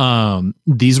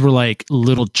 These were like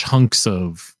little chunks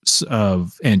of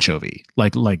anchovy,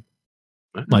 like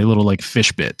little like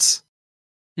fish bits,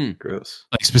 Gross.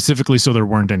 like specifically so there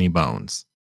weren't any bones.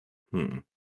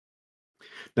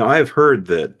 Now I've heard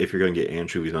that if you're going to get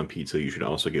anchovies on pizza, you should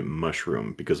also get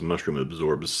mushroom because mushroom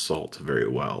absorbs salt very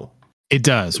well. It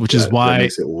does, which That- is that why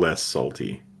makes it less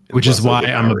salty. and which is less why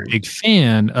I'm a overpowering. big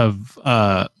fan of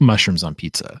mushrooms on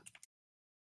pizza.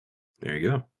 There you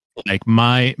go. Like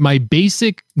my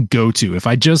basic go-to if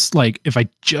I just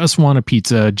want a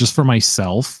pizza just for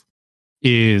myself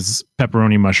is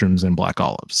pepperoni, mushrooms, and black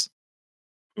olives.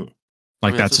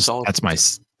 Like that's a solid that's my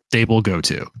pizza. staple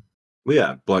go-to. Well,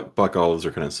 yeah, black olives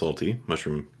are kind of salty.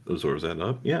 Mushroom absorbs that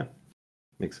up. Yeah,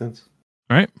 makes sense.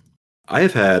 All right. I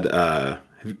have had.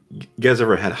 Have you guys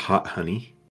ever had hot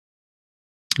honey?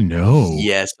 No.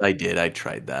 Yes, I did. I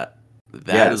tried that.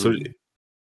 It's open.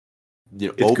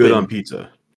 good on pizza.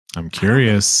 I'm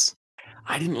curious.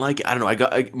 I didn't like it. I don't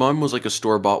know. Mine was like a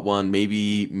store bought one.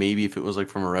 Maybe if it was like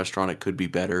from a restaurant, it could be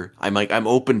better. I'm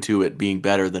open to it being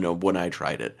better than when I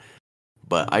tried it.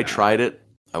 But I tried it.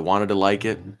 I wanted to like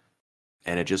it,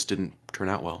 and it just didn't turn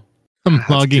out well. I'm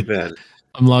too bad.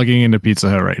 I'm logging into Pizza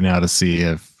Hut right now to see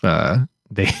if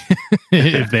they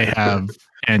if they have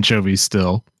anchovies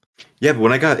still. Yeah, but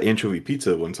when I got anchovy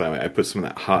pizza one time, I put some of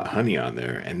that hot honey on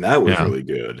there, and that was really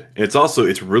good. And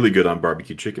it's really good on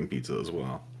barbecue chicken pizza as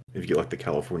well. If you get like the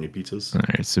California pizzas. All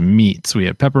right, so meats. We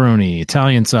have pepperoni,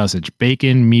 Italian sausage,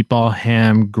 bacon, meatball,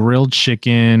 ham, grilled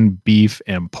chicken, beef,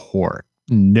 and pork.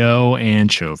 No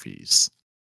anchovies.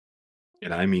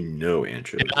 And I mean no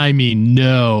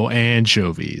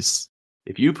anchovies.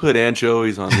 If you put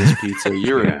anchovies on this pizza,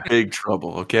 you're in big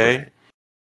trouble, okay?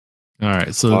 All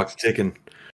right, so clock's ticking.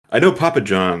 I know Papa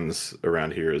John's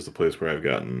around here is the place where I've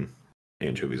gotten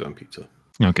anchovies on pizza.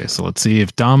 Okay, so let's see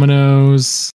if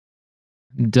Domino's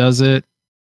does it.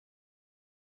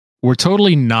 We're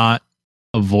totally not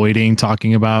avoiding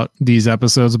talking about these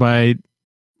episodes by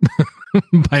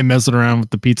by messing around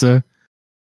with the pizza.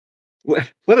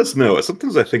 Let us know.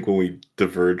 Sometimes I think when we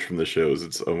diverge from the shows,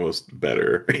 it's almost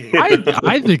better.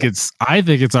 I think it's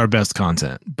our best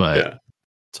content, but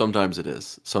sometimes it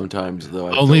is. Sometimes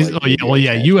though,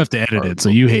 you have to edit it, so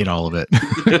you hate all of it.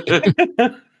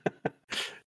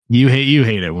 You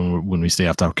hate it when we stay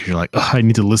off topic because you're like, oh, I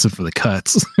need to listen for the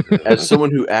cuts. As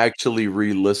someone who actually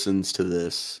re-listens to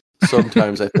this,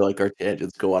 sometimes I feel like our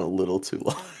tangents go on a little too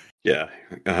long. Yeah.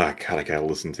 God, I gotta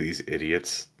listen to these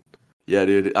idiots. Yeah,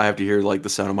 dude, I have to hear like the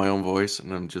sound of my own voice,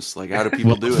 and I'm just like, how do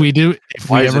people do it?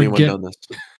 Why has anyone done this?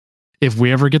 If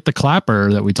we ever get the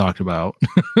clapper that we talked about,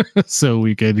 so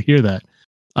we could hear that.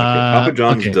 Papa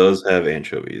John's does have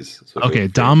anchovies. So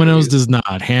Domino's does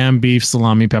not. Ham, beef,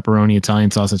 salami, pepperoni,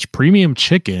 Italian sausage, premium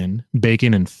chicken,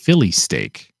 bacon, and Philly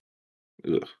steak.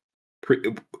 Ugh.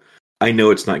 I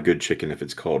know it's not good chicken if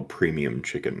it's called premium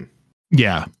chicken.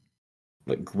 Yeah.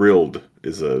 Like grilled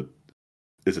is an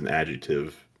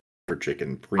adjective for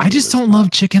chicken. Premium I just don't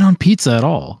love chicken on pizza at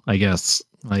all, I guess.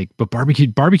 But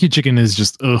barbecue chicken is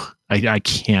just I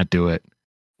can't do it.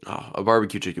 Oh, a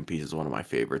barbecue chicken pizza is one of my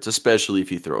favorites, especially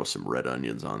if you throw some red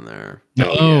onions on there.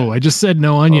 I just said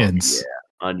no onions.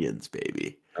 Onions,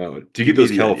 baby. Oh, do you get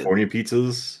those California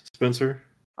pizzas, Spencer?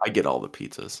 I get all the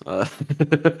pizzas.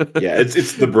 Yeah,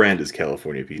 it's the brand is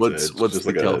California pizza. What's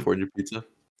the California pizza?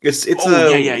 It's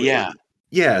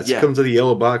Yeah, it comes in a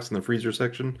yellow box in the freezer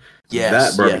section.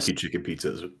 Yes, that barbecue chicken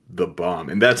pizza is the bomb,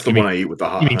 and that's the one I eat with the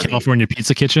hot. You mean honey. California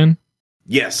Pizza Kitchen?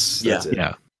 Yes. That's it.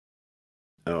 Yeah.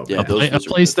 Oh, yeah, a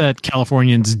place that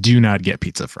Californians do not get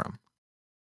pizza from.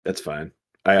 That's fine.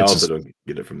 I also don't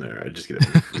get it from there. I just get it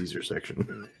from the freezer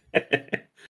section.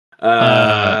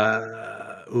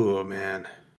 Oh man.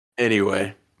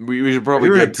 Anyway, we should probably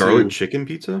get garlic chicken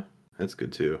pizza. That's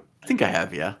good too. I think I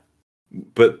have, yeah.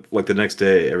 But like the next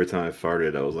day, every time I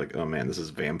farted, I was like, "Oh man, this is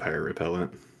vampire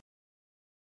repellent."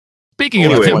 Speaking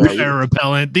of vampire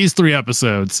repellent, these 3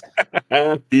 episodes.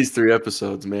 These 3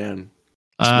 episodes, man.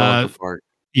 Smell the fart.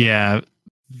 Yeah,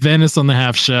 Venice on the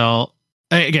half shell.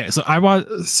 Okay,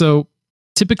 so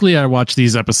typically I watch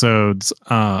these episodes.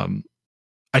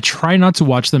 I try not to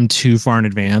watch them too far in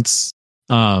advance,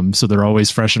 so they're always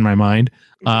fresh in my mind.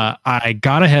 I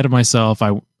got ahead of myself.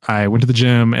 I went to the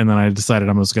gym and then I decided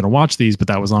I'm just going to watch these, but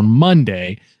that was on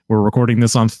Monday. We're recording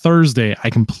this on Thursday. I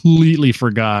completely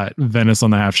forgot Venice on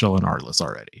the half shell and Artless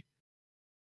already.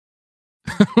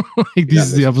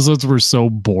 These episodes were so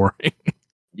boring.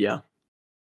 Yeah.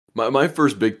 My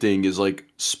first big thing is like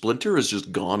Splinter is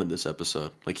just gone in this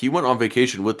episode. Like he went on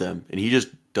vacation with them and he just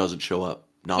doesn't show up.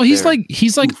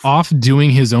 He's like off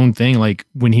doing his own thing. Like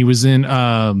when he was in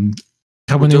when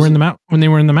they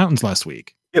were in the mountains last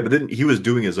week. Yeah, but then he was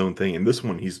doing his own thing, and this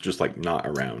one he's just like not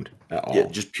around at all. Yeah,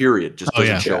 just period. Just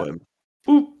doesn't show him.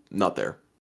 Boop, not there.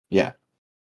 Yeah.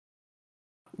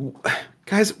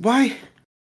 Guys, why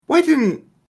didn't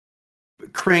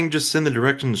Krang just send the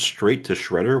directions straight to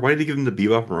Shredder? Why did he give them the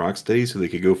Bebop and Rocksteady so they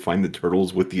could go find the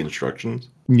turtles with the instructions?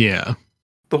 Yeah.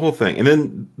 The whole thing. And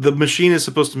then the machine is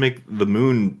supposed to make the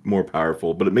moon more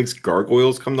powerful, but it makes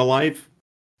gargoyles come to life?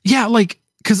 Yeah, like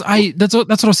because that's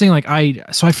what I was saying. Like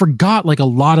I forgot like a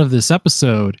lot of this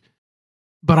episode,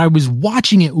 but I was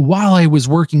watching it while I was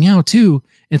working out too.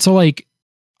 And so like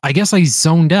I guess I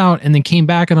zoned out and then came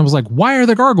back and I was like, why are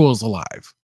the gargoyles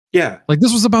alive? Yeah. Like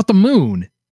this was about the moon.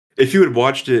 If you had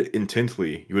watched it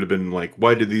intently, you would have been like,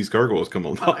 why did these gargoyles come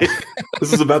alive?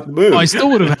 This is about the moon. Well, I still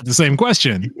would have had the same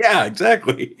question. Yeah,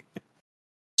 exactly.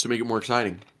 To make it more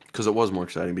exciting. because it was more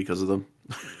exciting because of them.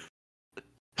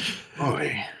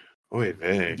 Oy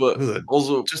vey. But This is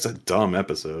also, just a dumb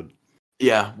episode.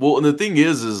 yeah. Well, and the thing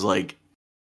is like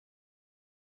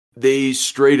they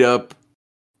straight up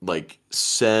like he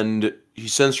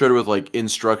sends Shredder with like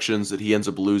instructions that he ends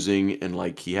up losing, and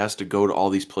like he has to go to all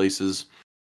these places.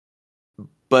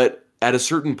 But at a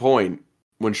certain point,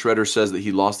 when Shredder says that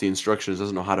he lost the instructions,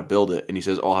 doesn't know how to build it, and he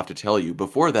says, "Oh, I'll have to tell you."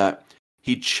 Before that,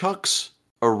 he chucks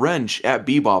a wrench at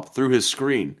Bebop through his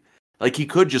screen. Like he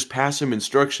could just pass him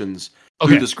instructions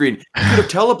through the screen. He could have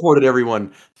teleported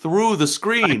everyone through the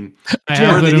screen to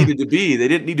where they needed to be. They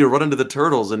didn't need to run into the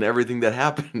turtles and everything that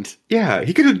happened. Yeah,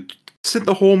 he could have sent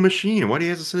the whole machine. Why do he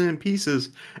have to send it in pieces?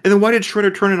 And then why did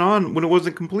Shredder turn it on when it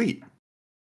wasn't complete?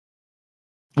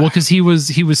 Well, because he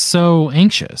was so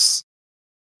anxious.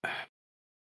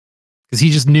 Because he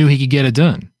just knew he could get it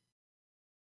done.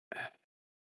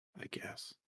 I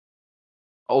guess.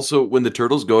 Also, when the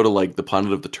turtles go to like the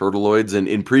planet of the Turtleoids, and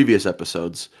in previous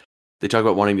episodes, they talk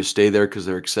about wanting to stay there because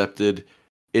they're accepted.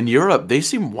 In Europe, they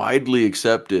seem widely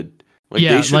accepted. Like,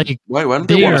 yeah, they should, like why don't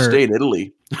they want to stay in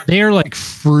Italy? They are like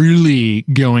freely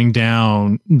going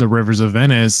down the rivers of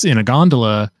Venice in a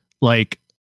gondola, like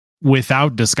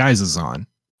without disguises on.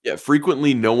 Yeah,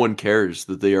 frequently no one cares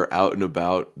that they are out and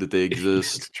about, that they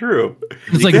exist. It's true.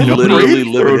 It's like They have literally parade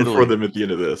live in thrown Italy. for them at the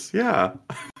end of this. Yeah.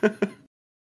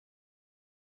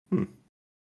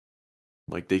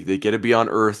 Like they get to be on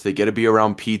Earth, they get to be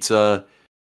around pizza.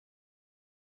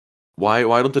 Why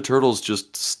don't the turtles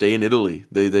just stay in Italy?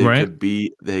 They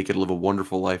could live a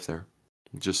wonderful life there.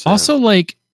 Just sad. Also,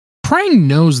 like Prang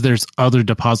knows there's other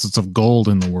deposits of gold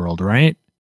in the world, right?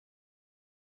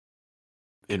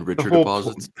 In richer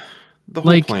deposits. The whole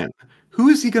Like- plant. Who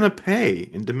is he going to pay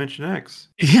in Dimension X?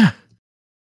 Yeah.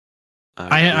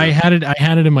 I had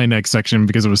it in my next section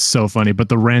because it was so funny, but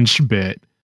the wrench bit.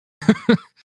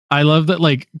 I love that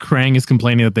like Krang is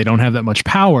complaining that they don't have that much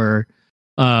power.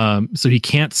 So he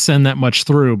can't send that much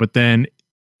through, but then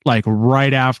like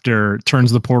right after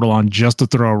turns the portal on just to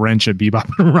throw a wrench at Bebop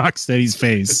and Rocksteady's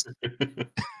face.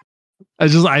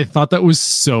 I thought that was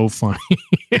so funny.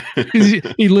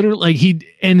 he literally like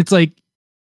it's like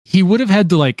he would have had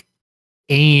to like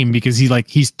aim because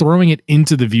he's throwing it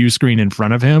into the view screen in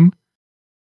front of him.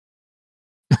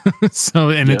 It's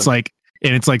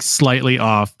like slightly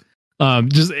off.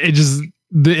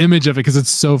 The image of it, because it's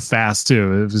so fast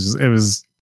too.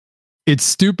 It's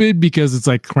stupid because it's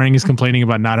like Krang is complaining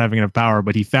about not having enough power,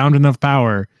 but he found enough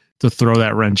power to throw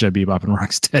that wrench at Bebop and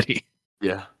Rocksteady.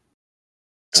 Yeah.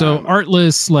 So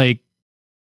Artless, like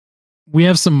we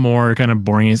have some more kind of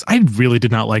boring. I really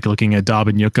did not like looking at Dob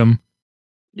and Yukum.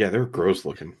 Yeah, they're gross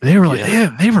looking. They were like,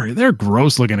 they're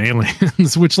gross looking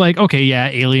aliens, which like, okay, yeah,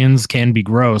 aliens can be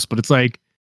gross, but it's like,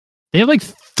 they have like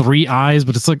 3 eyes,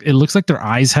 but it's like, it looks like their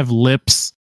eyes have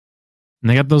lips and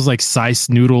they got those like size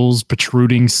noodles,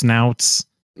 protruding snouts,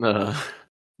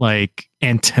 like,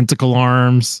 and tentacle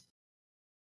arms.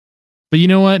 But you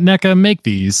know what, NECA, make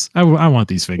these. I want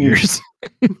these figures.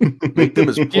 Make them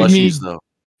as plushies though.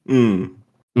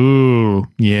 Ooh,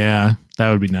 yeah, that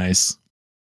would be nice.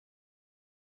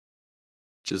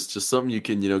 Just something you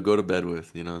can, go to bed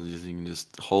with, you can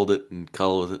just hold it and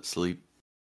cuddle with it, sleep,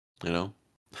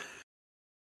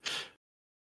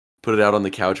 Put it out on the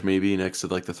couch maybe next to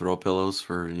like the throw pillows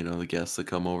for, the guests that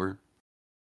come over.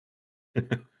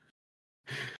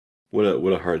 What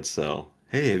a hard sell.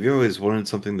 Hey, have you always wanted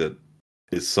something that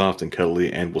is soft and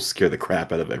cuddly and will scare the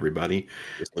crap out of everybody?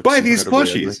 Buy these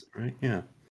plushies, right? Yeah.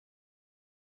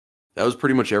 That was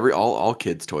pretty much all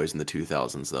kids' toys in the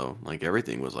 2000s, though. Like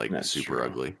everything was like That's super true.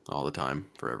 ugly all the time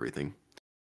for everything.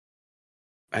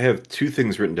 I have 2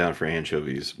 things written down for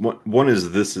anchovies. One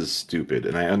is this is stupid,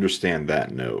 and I understand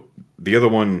that note. The other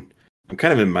one, I'm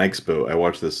kind of in Mike's boat. I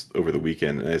watched this over the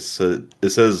weekend, and it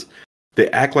says they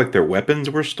act like their weapons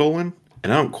were stolen,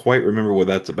 and I don't quite remember what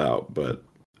that's about, but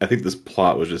I think this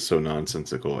plot was just so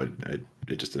nonsensical. It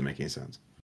just didn't make any sense.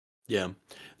 Yeah.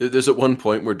 There's at one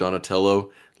point where Donatello,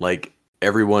 like,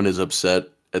 everyone is upset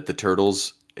at the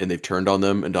turtles, and they've turned on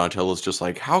them, and Donatello's just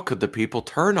like, how could the people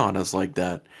turn on us like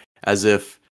that? As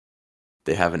if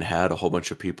they haven't had a whole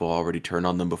bunch of people already turn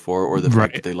on them before, or the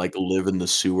fact that they like live in the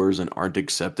sewers and aren't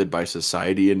accepted by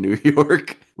society in New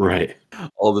York Right.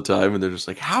 all the time, and they're just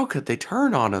like, how could they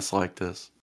turn on us like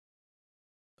this?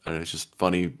 And it's just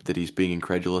funny that he's being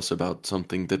incredulous about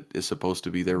something that is supposed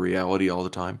to be their reality all the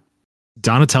time.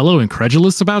 Donatello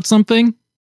incredulous about something?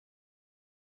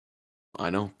 I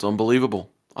know, it's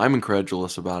unbelievable. I'm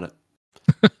incredulous about it.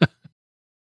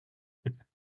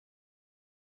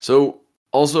 So,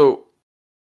 also,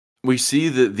 we see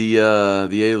that the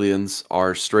aliens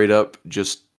are straight up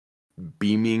just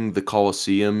beaming the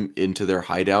Colosseum into their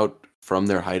hideout from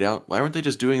their hideout? Why weren't they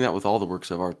just doing that with all the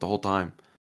works of art the whole time?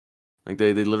 Like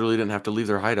they literally didn't have to leave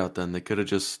their hideout then. They could have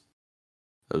just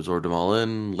absorbed them all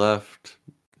in, left,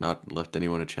 not left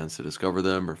anyone a chance to discover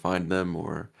them or find them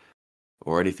or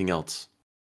anything else.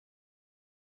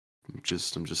 I'm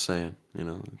just saying,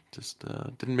 it just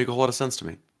didn't make a whole lot of sense to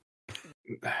me.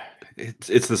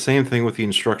 It's the same thing with the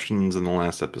instructions in the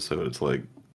last episode. It's like,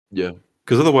 yeah,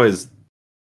 because otherwise,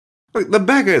 like the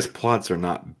bad guys' plots are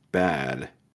not bad,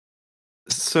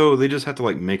 so they just have to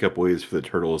like make up ways for the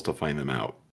turtles to find them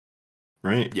out,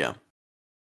 right? Yeah.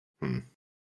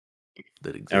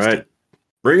 That existed. All right,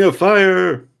 Ring of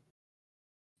Fire.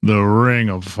 The Ring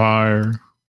of Fire.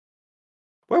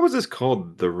 Why was this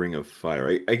called the Ring of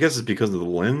Fire? I guess it's because of the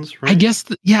lens, right? I guess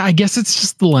it's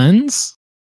just the lens.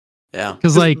 Yeah,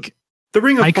 because like the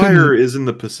Ring of Fire is in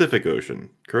the Pacific Ocean,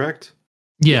 correct?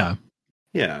 Yeah.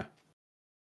 Yeah.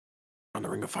 On the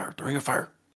Ring of Fire. The Ring of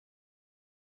Fire.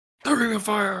 The Ring of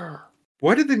Fire.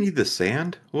 Why did they need the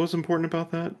sand? What was important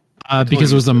about that?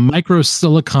 Because it was a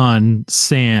microsilicon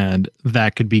sand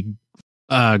that could be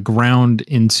ground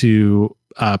into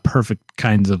perfect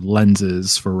kinds of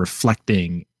lenses for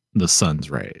reflecting the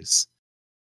sun's rays.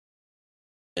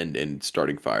 And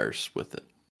starting fires with it.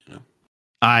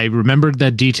 I remembered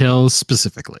that detail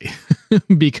specifically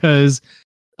because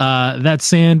that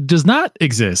sand does not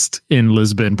exist in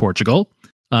Lisbon, Portugal.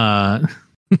 There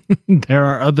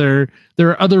are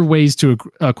other ways to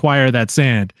acquire that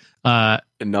sand. And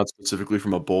not specifically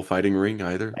from a bullfighting ring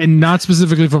either. And not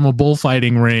specifically from a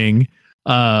bullfighting ring.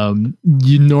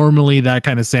 Normally that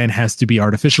kind of sand has to be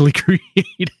artificially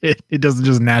created. It doesn't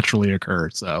just naturally occur.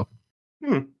 So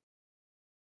I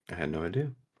had no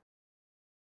idea.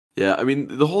 Yeah, I mean,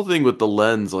 the whole thing with the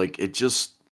lens, like, it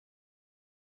just...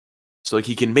 So, like,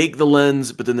 he can make the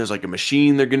lens, but then there's, like, a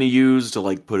machine they're going to use to,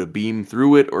 like, put a beam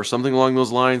through it or something along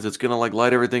those lines. It's going to, like,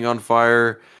 light everything on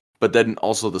fire. But then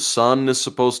also the sun is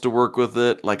supposed to work with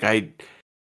it. Like,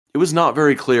 it was not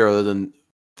very clear other than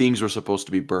things were supposed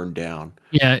to be burned down.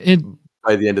 Yeah,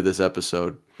 by the end of this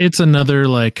episode. It's another,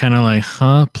 like, kind of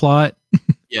like, plot.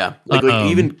 Yeah, like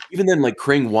even then, like,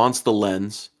 Krang wants the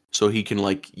lens so he can,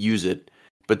 like, use it.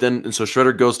 But then, and so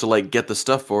Shredder goes to, like, get the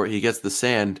stuff for it. He gets the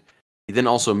sand. He then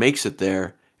also makes it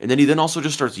there. And then he then also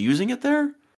just starts using it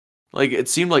there. Like, it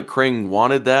seemed like Krang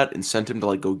wanted that and sent him to,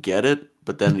 like, go get it.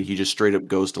 But then he just straight up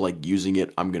goes to, like, using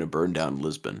it. I'm going to burn down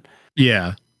Lisbon.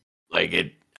 Yeah. Like,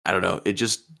 I don't know. It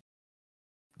just,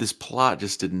 this plot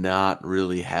just did not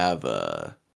really have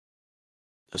a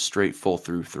straight full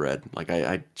through thread. Like,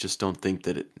 I just don't think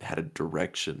that it had a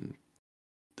direction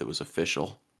that was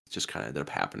official. It just kind of ended up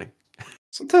happening.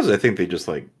 Sometimes I think they just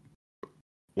like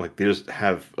they just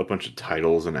have a bunch of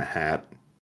titles in a hat.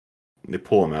 And they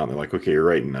pull them out and they're like, okay, you're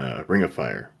writing Ring of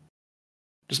Fire.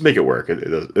 Just make it work. It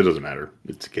doesn't matter.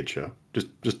 It's a kid show.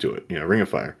 Just do it. Ring of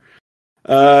Fire.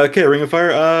 Okay, Ring of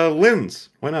Fire. Lens.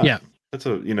 Why not? Yeah. That's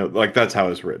that's how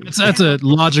it's written. That's a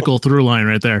logical through line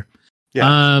right there.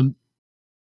 Yeah.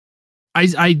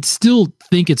 I still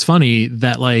think it's funny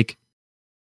that like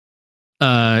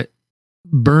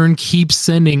Byrne keeps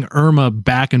sending Irma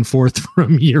back and forth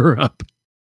from Europe.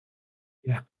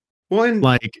 Yeah. Well, and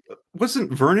like,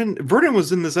 wasn't Vernon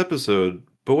was in this episode,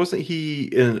 but wasn't he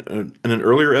in an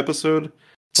earlier episode?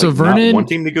 So like, Vernon not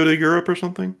wanting to go to Europe or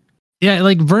something? Yeah,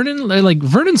 like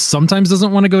Vernon sometimes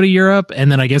doesn't want to go to Europe,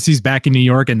 and then I guess he's back in New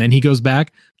York, and then he goes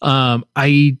back.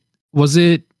 Was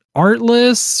it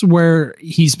Artless where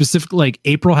he specifically like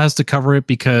April has to cover it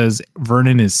because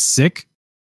Vernon is sick?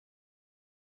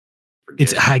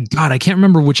 I can't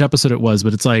remember which episode it was,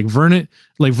 but it's like Vernon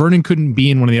couldn't be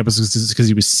in one of the episodes because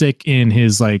he was sick in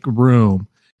his like room,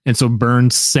 and so Byrne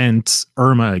sent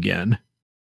Irma again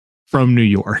from New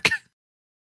York.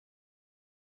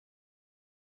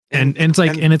 And it's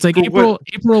like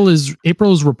April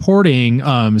is reporting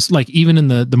like even in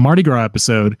the Mardi Gras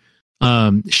episode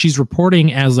she's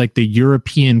reporting as like the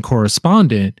European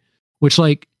correspondent, which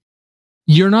like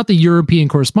you're not the European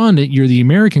correspondent, you're the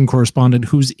American correspondent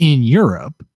who's in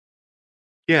Europe.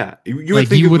 Yeah, you would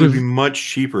think it would be much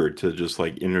cheaper to just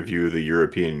like interview the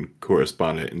European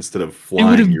correspondent instead of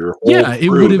flying your whole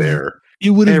crew there.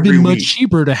 It would have been much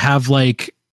cheaper to have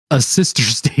like a sister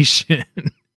station.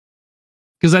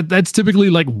 Because that's typically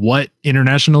like what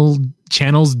international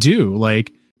channels do.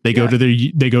 Like they go to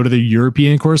the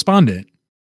European correspondent.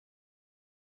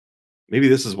 Maybe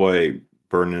this is why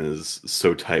Vernon is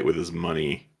so tight with his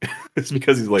money. It's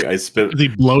because he's like, he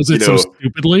blows it so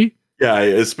stupidly. Yeah,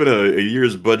 I spent a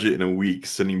year's budget in a week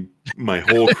sending my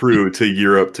whole crew to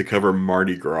Europe to cover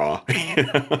Mardi Gras.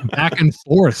 Back and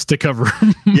forth to cover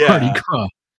Mardi Gras.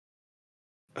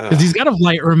 Because he's got to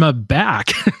fly Irma back.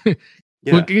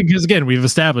 Yeah. Because again, we've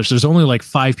established there's only like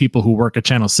 5 people who work at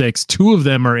Channel 6. 2 of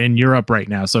them are in Europe right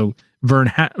now. So Byrne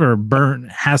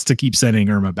has to keep sending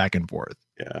Irma back and forth.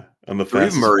 Yeah. On the 3 of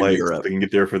fastest them are in flights, Europe. they can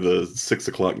get there for the 6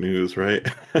 o'clock news, right?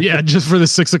 Yeah, just for the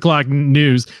 6 o'clock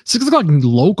news. 6 o'clock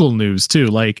local news too.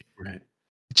 Like Right.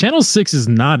 Channel 6 is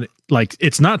not like,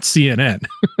 it's not CNN.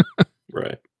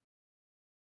 Right.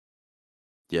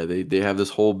 Yeah, they have this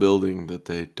whole building that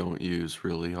they don't use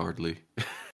really hardly,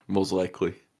 most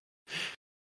likely.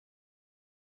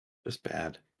 Just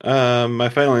bad. My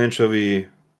final anchovy,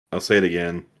 I'll say it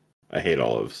again. I hate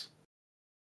olives.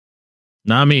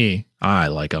 Not me. I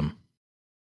like them.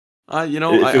 You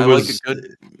know, If I it like a was,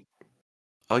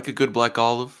 good black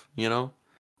olive. You know,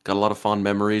 got a lot of fond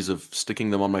memories of sticking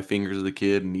them on my fingers as a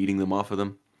kid and eating them off of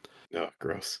them. oh,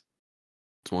 gross.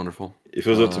 It's wonderful. If it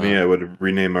was up to me, I would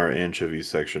rename our anchovy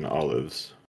section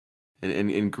olives.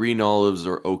 And green olives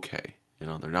are okay. You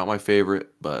know, they're not my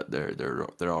favorite, but they're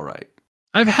all right.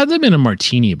 I've had them in a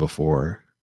martini before,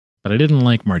 but I didn't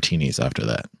like martinis after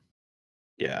that.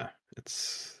 Yeah,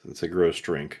 it's a gross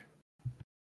drink.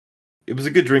 It was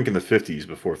a good drink in the 50s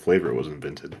before flavor was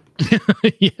invented.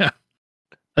 Yeah.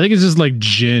 I think it's just like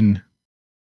gin.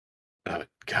 Oh,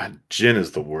 God, gin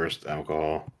is the worst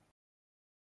alcohol.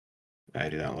 I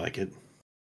do not like it.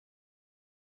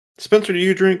 Spencer, do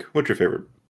you drink? What's your favorite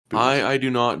booze? I do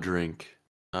not drink.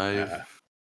 I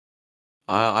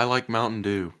like Mountain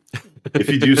Dew. If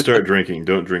you do start drinking,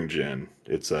 don't drink gin.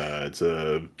 It's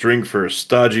a drink for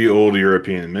stodgy old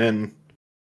European men.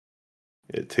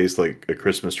 It tastes like a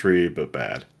Christmas tree, but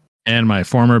bad. And my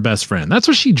former best friend. That's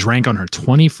what she drank on her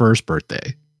 21st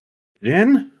birthday.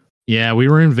 Gin? Yeah, we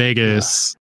were in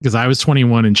Vegas because I was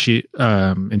 21 and she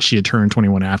had turned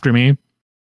 21 after me.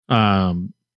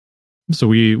 So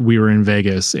we were in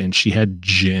Vegas and she had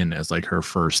gin as like her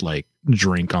first like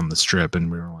drink on the strip,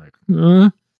 and we were like,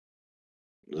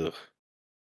 Ugh.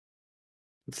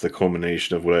 It's the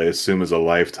culmination of what I assume is a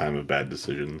lifetime of bad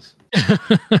decisions.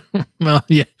 Well,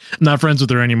 yeah, I'm not friends with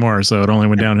her anymore, so it only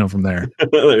went downhill from there.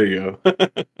 There you go.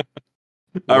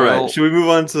 All Well- right, should we move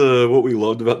on to what we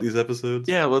loved about these episodes?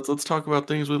 Yeah, let's talk about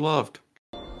things we loved.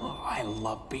 Oh, I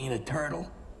love being a turtle.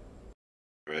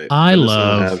 Right. I Venice on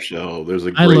love- the Half Shell. There's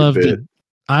a I great love bit.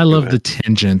 I love ahead. the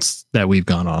tangents that we've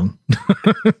gone on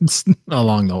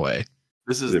along the way.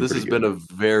 This They're has pretty been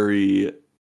good.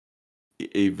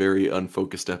 a very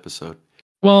unfocused episode.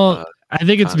 Well, I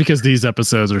think it's because these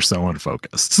episodes are so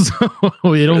unfocused.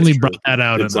 So it only true. brought that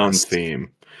out. It's in on us.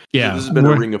 theme. Yeah, This has been a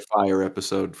we're- Ring of Fire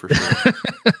episode for sure.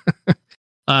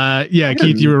 Yeah,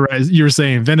 Keith, you were right. You were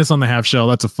saying Venice on the Half Shell.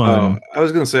 That's a fun. I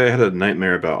was gonna say I had a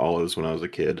nightmare about olives when I was a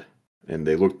kid, and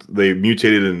they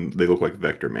mutated and they look like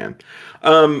Vector Man.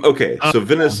 Okay, so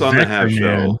Venice on the Vector Half Man.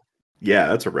 Shell. Yeah,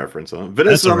 that's a reference. Huh?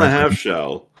 Venice That's a on the Half reference.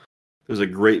 Shell. There's a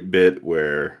great bit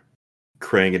where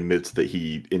Krang admits that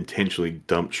he intentionally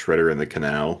dumped Shredder in the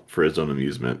canal for his own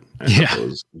amusement. I thought that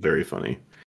was very funny.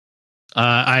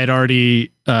 I had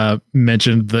already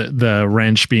mentioned the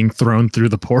wrench being thrown through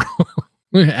the portal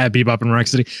at Bebop and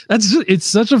Rocksteady. It's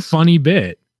such a funny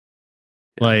bit.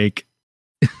 Like,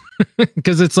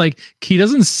 because it's like he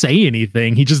doesn't say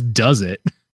anything, he just does it,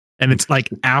 and it's like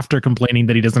after complaining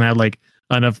that he doesn't have like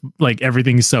enough, like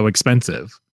everything's so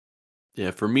expensive.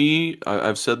 Yeah, for me,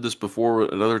 I've said this before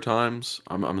at other times.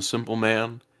 I'm a simple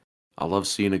man. I love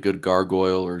seeing a good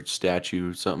gargoyle or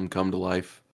statue, something come to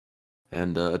life,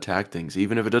 and attack things.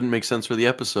 Even if it doesn't make sense for the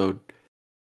episode,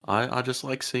 I just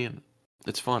like seeing it.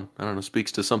 It's fun. I don't know.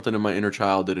 Speaks to something in my inner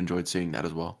child that enjoyed seeing that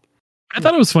as well. I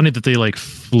thought it was funny that they like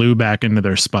flew back into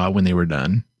their spot when they were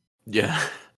done, Yeah.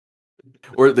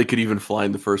 Or they could even fly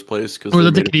in the first place, or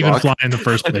that they could even fly in the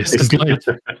first place. 'Cause, like,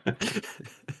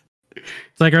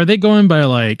 it's like, are they going by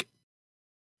like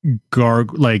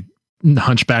like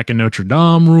Hunchback in Notre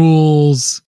Dame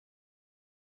rules?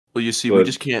 Well, you see, we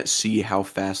just can't see how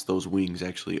fast those wings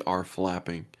actually are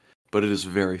flapping, but it is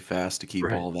very fast to keep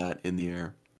Right. all that in the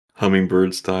air.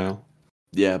 Hummingbird style.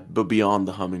 Yeah, but beyond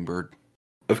the hummingbird.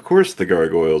 Of course, the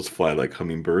gargoyles fly like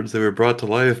hummingbirds. They were brought to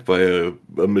life by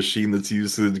a machine that's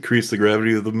used to decrease the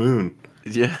gravity of the moon.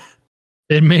 Yeah.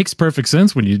 It makes perfect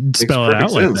sense when you spell it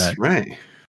out like that. Right.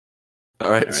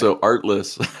 All right, so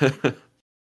Artless.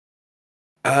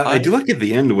 I do like at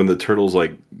the end when the turtles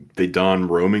they don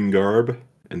roaming garb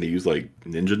and they use like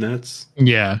ninja nets.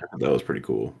 Yeah, that was pretty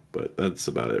cool. But that's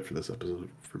about it for this episode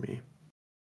for me.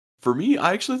 For me,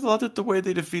 I actually thought that the way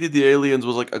they defeated the aliens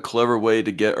was like a clever way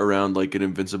to get around like an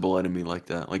invincible enemy like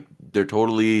that. Like they're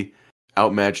totally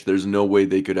outmatched. There's no way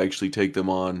they could actually take them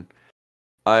on.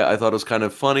 I thought it was kind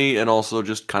of funny and also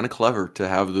just kind of clever to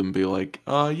have them be like,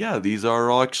 yeah, these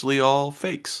are actually all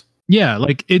fakes. Yeah,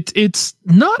 like it's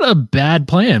not a bad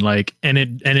plan, like, and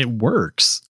it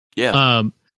works. Yeah.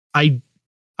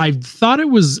 I thought it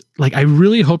was like, I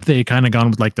really hope they kind of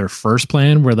gone with like their first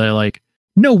plan where they're like,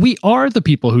 no, we are the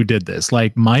people who did this.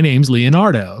 Like, my name's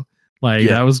Leonardo. Like,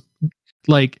 that was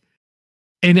like,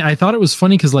 and I thought it was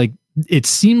funny because like it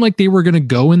seemed like they were gonna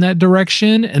go in that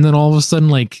direction, and then all of a sudden,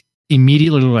 like,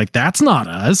 immediately like, that's not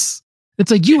us.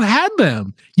 It's like, you had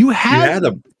them. You had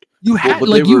them. You had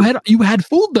you had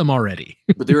fooled them already.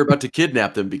 But they were about to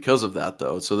kidnap them because of that,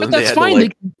 though. So then But they had fine. to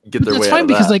like get their way out of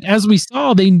because that. like, as we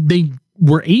saw, they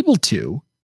were able to.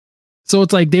 So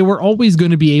it's like they were always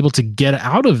going to be able to get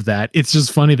out of that. It's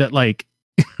just funny that like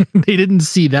they didn't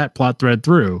see that plot thread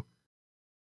through.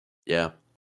 Yeah.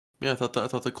 I thought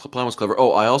the plan was clever.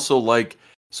 Oh, I also like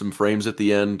some frames at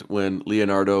the end when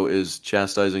Leonardo is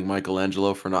chastising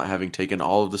Michelangelo for not having taken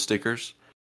all of the stickers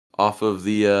off of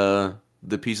the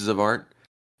pieces of art,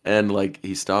 and like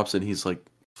he stops and he's like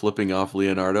flipping off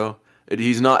Leonardo. And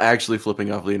he's not actually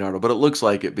flipping off Leonardo, but it looks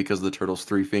like it because of the turtle's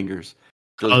 3 fingers.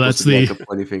 So that's the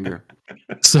pointy finger.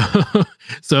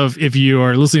 So if you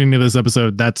are listening to this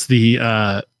episode, that's the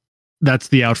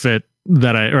outfit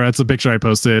that's the picture I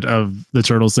posted of the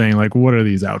turtle saying like, what are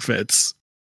these outfits?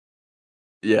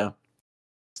 Yeah.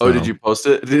 Oh, did you post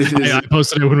it? I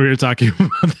posted it when we were talking about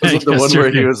that. Was it the one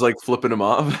where he was like flipping him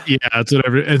off? Yeah, that's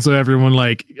what so everyone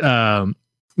like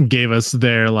gave us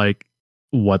their like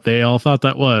what they all thought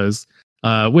that was,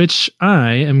 which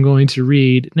I am going to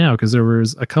read now because there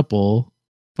was a couple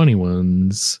funny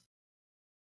ones.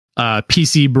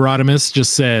 PC Baratimus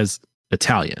just says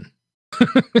Italian.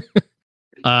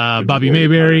 Bobby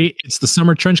Mayberry, it's the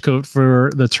summer trench coat for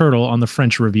the turtle on the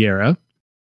French Riviera.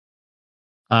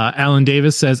 Alan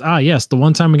Davis says, yes, the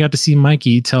one time we got to see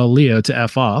Mikey tell Leo to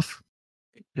F off.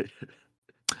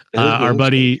 Our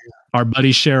buddy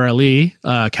Cher Ali,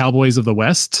 Cowboys of the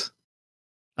West.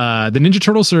 The Ninja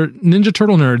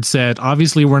Turtle nerd said,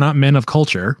 obviously we're not men of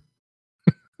culture,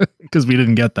 because we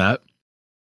didn't get that.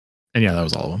 And yeah, that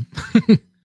was all of them.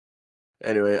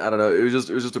 Anyway, I don't know. It was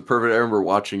just a perfect. I remember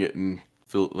watching it and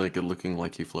feel like it looking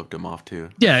like he flipped him off too.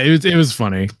 Yeah, it was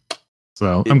funny.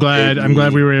 So I'm glad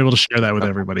we were able to share that with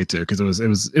everybody too, because it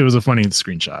was a funny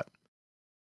screenshot.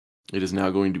 It is now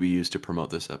going to be used to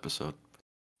promote this episode.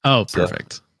 Oh,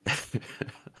 perfect.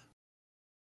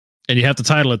 And you have to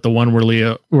title it the one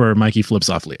where Mikey flips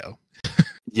off Leo.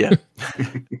 Yeah.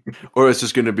 Or it's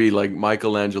just going to be like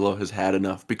Michelangelo has had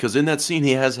enough, because in that scene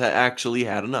he has actually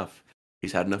had enough.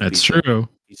 He's had enough. That's pizza. True.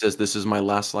 He says, "This is my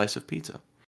last slice of pizza."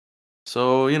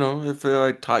 So, if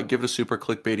I give it a super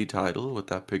clickbaity title with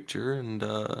that picture, and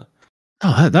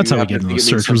that's how we get those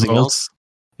search results. Else,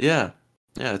 yeah,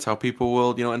 that's how people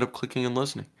will end up clicking and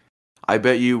listening. I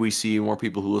bet you we see more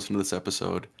people who listen to this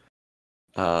episode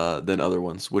than other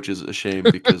ones, which is a shame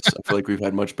because I feel like we've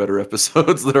had much better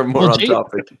episodes that are more on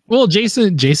topic. Well,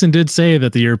 Jason did say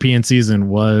that the European season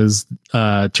was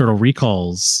Turtle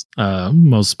Recall's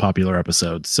most popular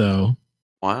episode. So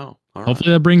wow,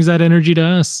 hopefully that brings that energy to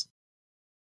us.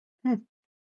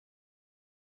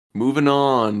 Moving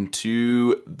on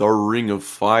to the Ring of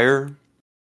Fire.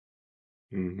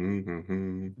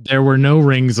 There were no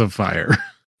rings of fire.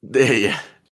 Yeah,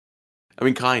 I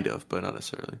mean, kind of, but not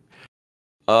necessarily.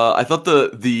 I thought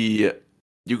the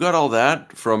you got all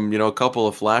that from a couple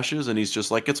of flashes, and he's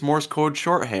just like, it's Morse code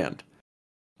shorthand.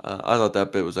 I thought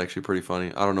that bit was actually pretty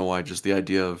funny. I don't know why, just the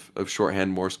idea of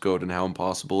shorthand Morse code and how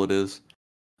impossible it is.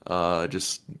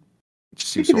 Just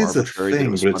seems so arbitrary.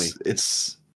 Thing, but funny.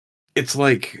 It's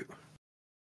like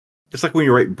when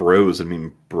you write bros and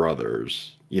mean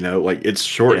brothers. Like it's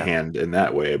shorthand in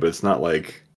that way, but it's not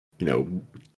like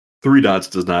 3 dots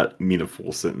does not mean a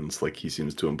full sentence like he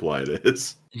seems to imply it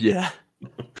is. Yeah.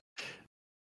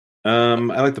 I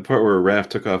like the part where Raph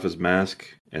took off his mask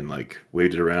and like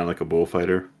waved it around like a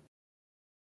bullfighter.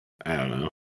 I don't know.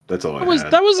 That's all I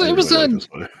had. It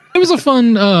was a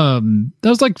fun that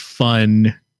was like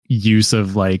fun use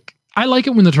of like, I like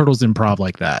it when the turtles improv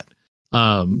like that.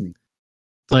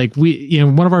 Like we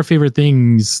one of our favorite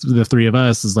things, the three of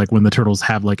us, is like when the turtles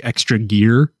have like extra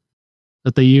gear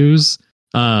that they use.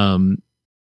 And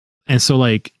so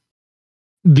like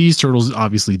these turtles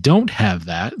obviously don't have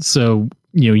that. So,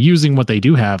 using what they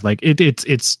do have, like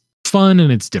it's fun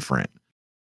and it's different.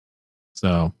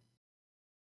 So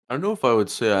I don't know if I would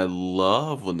say I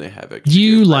love when they have extra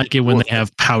you gear, like it when they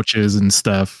have pouches and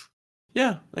stuff.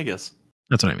 Yeah, I guess.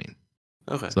 That's what I mean.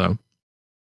 Okay. So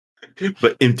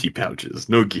but empty pouches,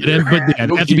 no gear. But yeah, it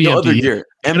has to be no empty. other gear.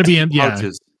 Empty pouches.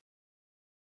 pouches.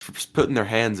 putting their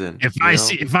hands in. If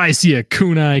I see a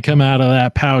kunai come out of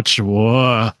that pouch,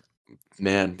 whoa.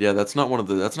 Man, yeah, that's not one of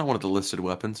the listed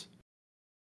weapons.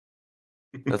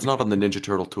 That's not on the Ninja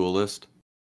Turtle tool list.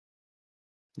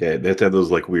 Yeah, they have to have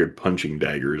those like weird punching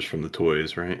daggers from the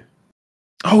toys, right?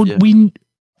 Oh, Yeah. we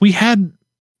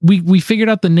figured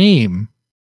out the name.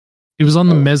 It was on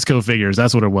the Mezco figures.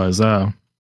 That's what it was. I'm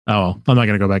not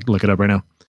gonna go back and look it up right now.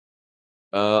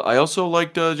 I also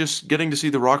liked just getting to see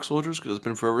the rock soldiers because it's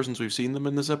been forever since we've seen them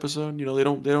in this episode. You know, they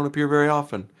don't appear very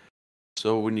often.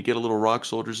 So when you get a little rock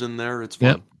soldiers in there, it's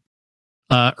fun.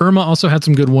 Yep. Irma also had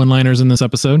some good one-liners in this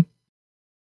episode.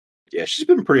 Yeah, she's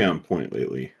been pretty on point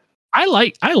lately. I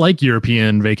like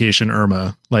European Vacation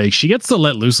Irma. Like, she gets to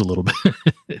let loose a little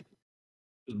bit.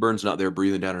 Burns not there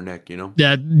breathing down her neck, you know?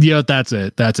 Yeah, that's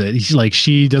it.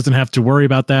 She doesn't have to worry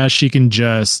about that. She can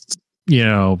just,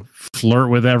 flirt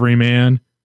with every man.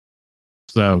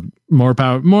 So more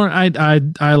power.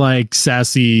 I like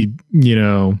sassy,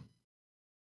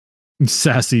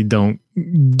 sassy don't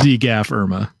degaff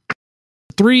Irma.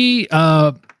 3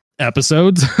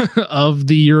 episodes of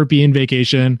the European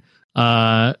Vacation.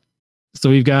 So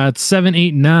we've got 7,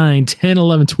 8, 9, 10,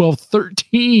 11, 12,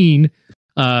 13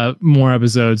 more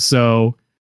episodes. So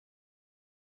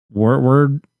we're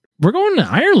going to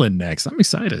Ireland next. I'm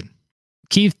excited.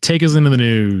 Keith, take us into the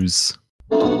news.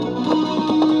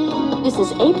 This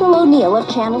is April O'Neil of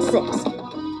Channel 6.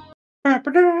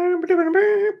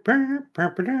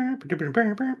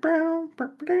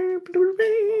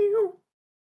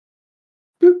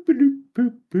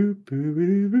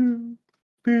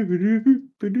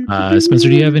 Spencer,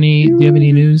 do you have any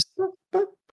news?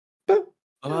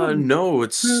 No,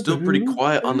 it's still pretty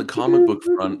quiet on the comic book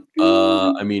front.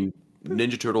 I mean,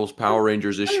 Ninja Turtles Power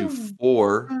Rangers issue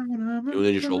 4,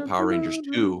 Ninja Turtle Power Rangers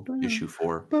 2 issue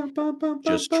 4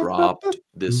 just dropped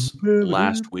this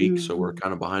last week, so we're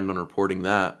kind of behind on reporting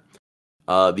that.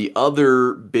 The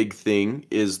other big thing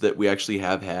is that we actually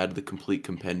have had the Complete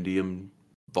Compendium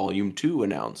Volume 2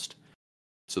 announced.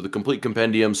 So the Complete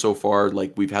Compendium so far,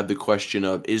 like, we've had the question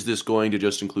of, is this going to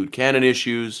just include canon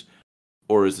issues,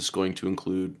 or is this going to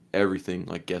include everything,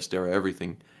 like guest era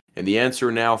everything? And the answer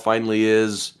now finally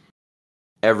is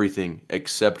everything,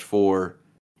 except for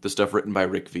the stuff written by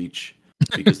Rick Veitch,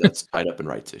 because that's tied up in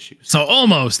rights issues. So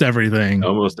almost everything.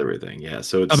 Almost everything, yeah.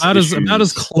 So it's about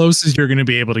as close as you're going to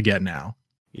be able to get now.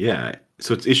 Yeah.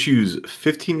 So it's issues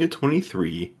 15 to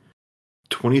 23,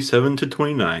 27 to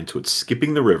 29. So it's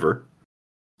skipping the river.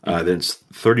 Then it's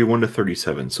 31 to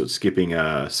 37. So it's skipping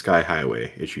Sky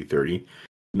Highway, issue 30.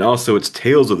 And also it's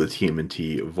Tales of the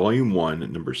TMNT, Volume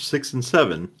 1, number 6 and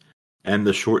 7, and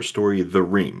the short story The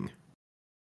Ring.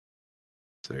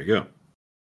 So there you go.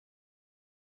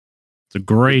 It's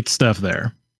great stuff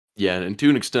there. Yeah, and to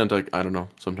an extent, I don't know.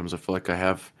 Sometimes I feel like I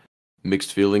have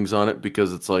mixed feelings on it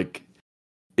because it's like,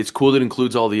 it's cool that it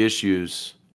includes all the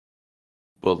issues,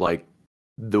 but like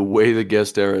the way the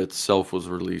guest era itself was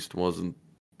released wasn't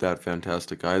that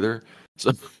fantastic either.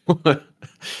 So,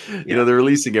 they're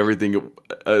releasing everything,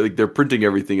 like they're printing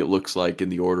everything, it looks like, in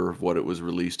the order of what it was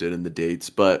released in and the dates.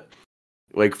 But,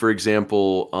 like, for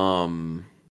example,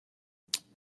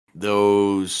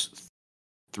 those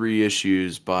 3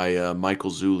 issues by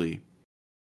Michael Zulli.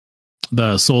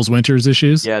 The Souls Winters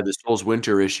issues? Yeah, the Souls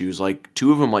Winter issues. Like,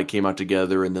 2 of them like came out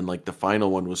together, and then like the final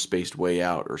one was spaced way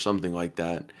out or something like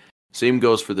that. Same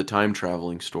goes for the time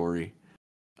traveling story.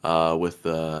 With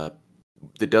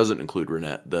that doesn't include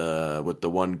Renette, with the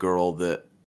one girl that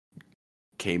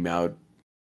came out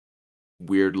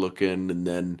weird looking and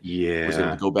then was able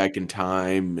to go back in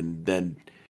time, and then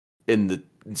in the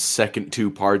second 2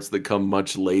 parts that come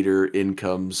much later, in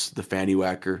comes the Fanny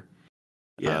Whacker.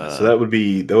 Yeah, so that would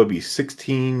be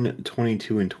 16,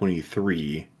 22, and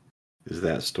 23 is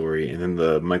that story, and then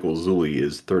the Michael Zulli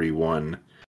is 31,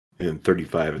 and then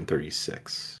 35 and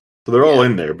 36. So they're all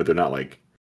in there, but they're not like,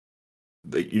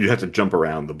 you have to jump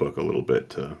around the book a little bit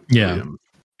to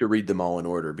read them all in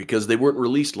order, because they weren't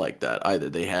released like that either.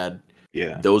 They had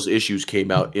those issues came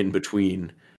out in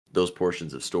between those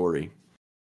portions of story,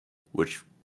 which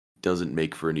doesn't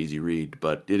make for an easy read,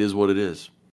 but it is what it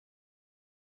is.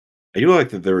 I do like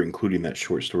that they're including that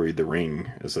short story, The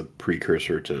Ring, as a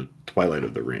precursor to Twilight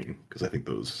of the Ring, because I think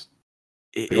a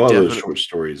lot of those short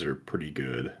stories are pretty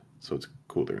good, so it's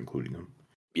cool they're including them.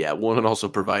 Yeah, one, it also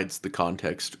provides the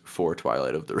context for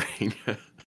Twilight of the Ring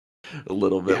a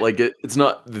little bit. Like, it's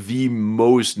not the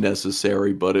most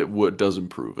necessary, but it does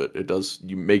improve it. It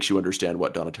makes you understand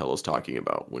what Donatello's talking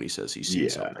about when he says he's seen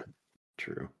something.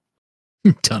 True.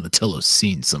 Donatello's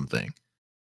seen something.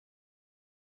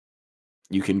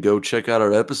 You can go check out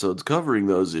our episodes covering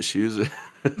those issues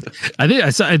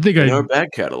In our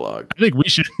back catalog. I think we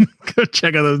should go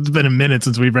check out. It's been a minute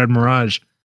since we've read Mirage.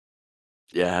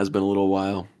 Yeah, it has been a little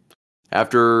while.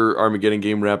 After Armageddon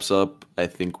game wraps up, I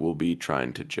think we'll be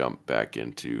trying to jump back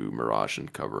into Mirage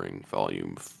and covering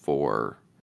Volume 4,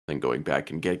 then going back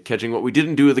and catching what we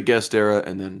didn't do with the guest era,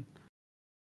 and then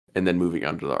moving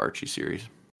on to the Archie series.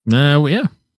 Yeah,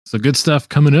 so good stuff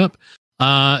coming up.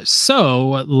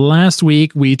 So last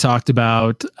week we talked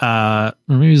about, or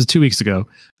maybe it was 2 weeks ago,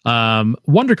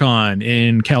 WonderCon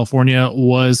in California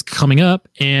was coming up,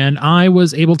 and I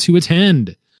was able to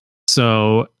attend.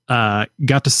 So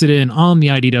got to sit in on the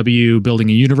IDW Building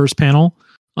a Universe panel.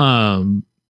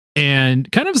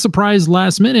 And kind of a surprise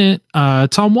last minute,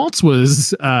 Tom Waltz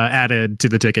was added to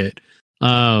the ticket.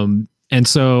 And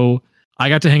so I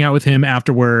got to hang out with him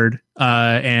afterward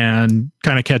and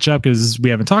kind of catch up because we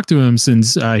haven't talked to him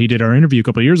since he did our interview a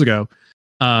couple of years ago.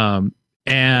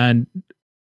 And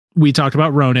we talked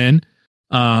about Ronin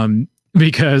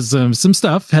because some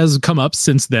stuff has come up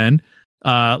since then.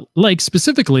 Like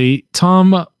specifically,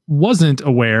 Tom wasn't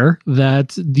aware that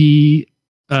the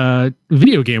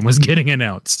video game was getting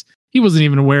announced. He wasn't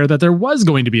even aware that there was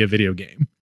going to be a video game.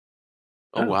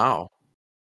 Oh, wow.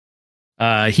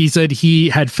 He said he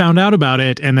had found out about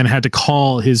it and then had to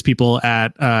call his people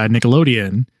at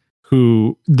Nickelodeon,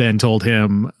 who then told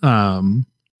him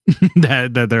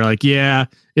that they're like, yeah,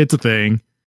 it's a thing.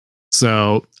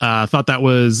 So thought that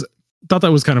was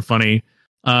kind of funny.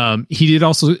 He did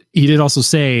also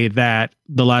say that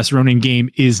the Last Ronin game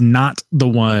is not the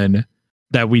one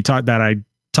that I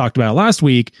talked about last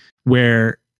week,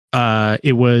 where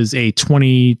it was a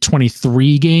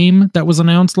 2023 game that was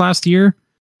announced last year.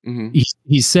 Mm-hmm.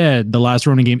 He said the Last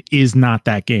Ronin game is not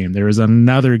that game. There is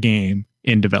another game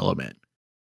in development.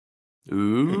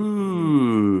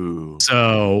 Ooh.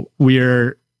 So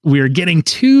we're getting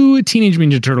 2 Teenage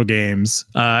Mutant Ninja Turtle games,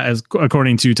 as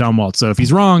according to Tom Waltz. So if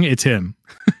he's wrong, it's him.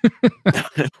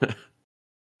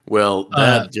 Well,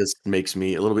 that just makes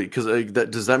me a little bit, because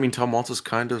does that mean Tom Waltz is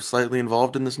kind of slightly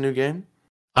involved in this new game?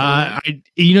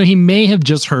 He may have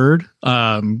just heard.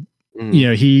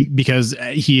 Because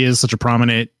he is such a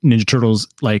prominent Ninja Turtles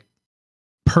like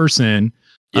person.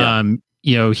 Yeah.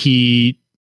 He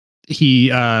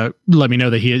let me know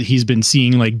that he's been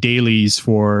seeing like dailies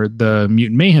for the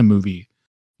Mutant Mayhem movie.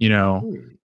 So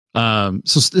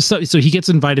he gets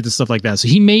invited to stuff like that. So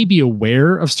he may be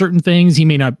aware of certain things. He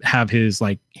may not have his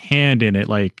like hand in it,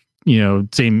 like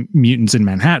same mutants in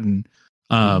Manhattan.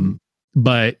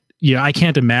 But I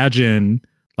can't imagine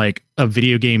like a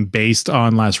video game based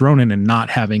on Last Ronin and not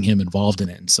having him involved in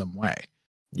it in some way.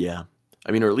 Yeah.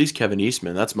 I mean, or at least Kevin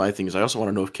Eastman. That's my thing. Is I also want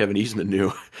to know if Kevin Eastman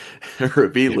knew or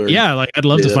if he learned. Yeah, like I'd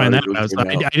love to find that out. So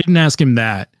I didn't ask him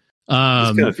that. This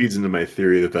kind of feeds into my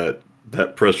theory that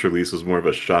press release was more of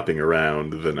a shopping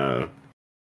around than a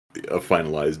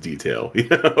finalized detail.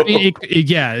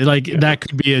 That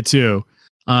could be it too.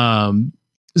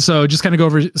 So just kind of go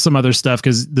over some other stuff,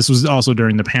 because this was also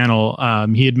during the panel.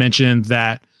 He had mentioned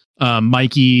that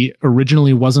Mikey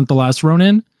originally wasn't the Last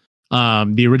Ronin.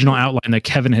 The original outline that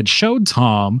Kevin had showed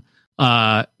Tom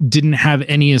didn't have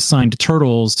any assigned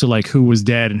turtles to like who was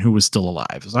dead and who was still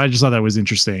alive. So I just thought that was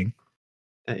interesting.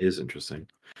 That is interesting.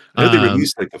 I know they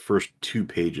released like the first 2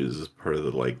 pages as part of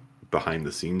the like behind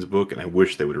the scenes book, and I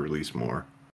wish they would have released more.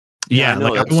 Yeah,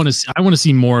 I want to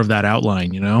see more of that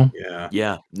outline,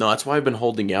 Yeah. No, that's why I've been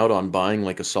holding out on buying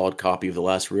like a solid copy of The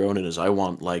Last Ronin, is I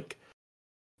want like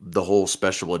the whole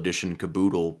special edition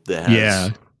caboodle that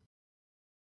has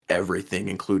everything,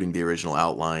 including the original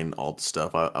outline, all the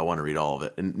stuff. I want to read all of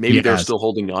it. And maybe they're still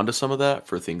holding on to some of that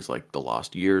for things like The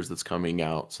Lost Years that's coming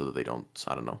out, so that they don't,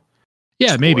 I don't know.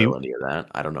 Yeah, maybe any of that.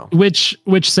 I don't know. Which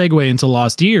segue into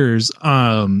Lost Years.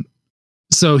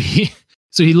 So he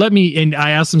let me, and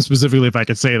I asked him specifically if I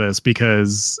could say this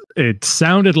because it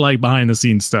sounded like behind the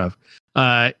scenes stuff.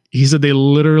 He said they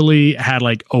literally had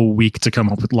like a week to come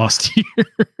up with Lost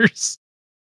Years.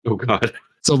 Oh God.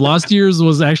 So Lost Years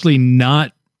was actually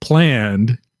not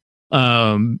planned.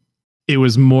 It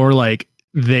was more like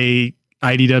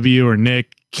IDW or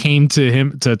Nick came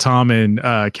to Tom and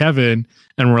Kevin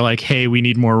and were like, hey, we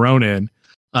need more Ronin.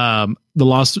 The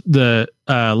Last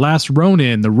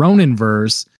Ronin, the Ronin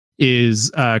verse,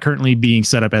 is currently being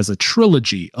set up as a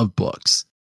trilogy of books.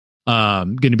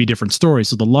 Going to be different stories.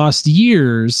 So the Lost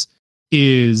Years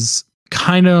is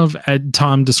kind of,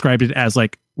 Tom described it as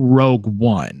like Rogue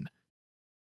One.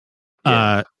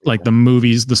 Like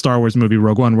the Star Wars movie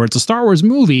Rogue One, where it's a Star Wars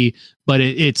movie, but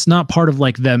it's not part of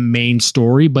like the main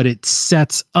story, but it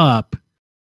sets up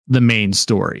the main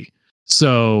story.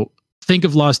 So think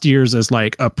of Lost Years as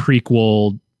like a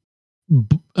prequel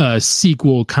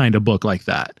sequel kind of book like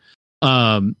that.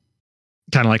 Kind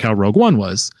of like how Rogue One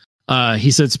was.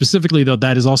 He said specifically, though,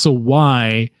 that is also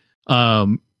why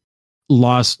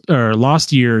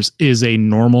Lost Years is a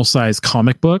normal size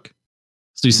comic book.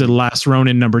 So he said Last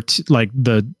Ronin number 2, like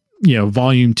the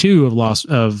volume 2 of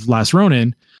Last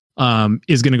Ronin,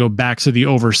 is going to go back to the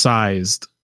oversized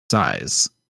size.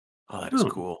 Oh, that is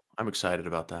cool. I'm excited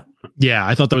about that. Yeah,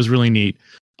 I thought that was really neat.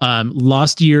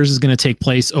 Lost Years is going to take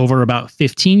place over about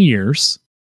 15 years.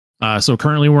 So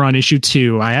currently we're on issue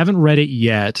 2. I haven't read it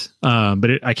yet, but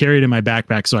I carry it in my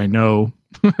backpack, so I know.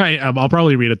 I'll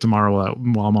probably read it tomorrow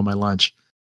while I'm on my lunch.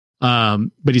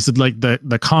 But he said like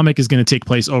the comic is going to take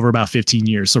place over about 15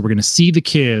 years. So we're going to see the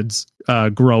kids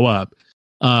grow up.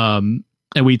 And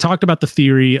we talked about the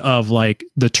theory of like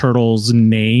the turtles'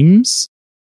 names.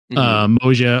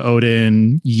 Moja,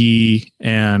 Odin, Yi,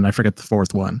 and I forget the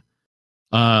fourth one.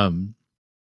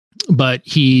 But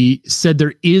he said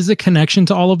there is a connection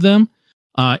to all of them.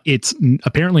 It's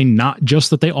apparently not just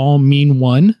that they all mean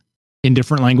one in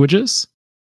different languages.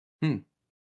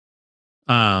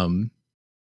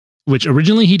 Which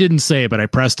originally he didn't say, but I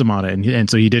pressed him on it, and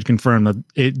so he did confirm that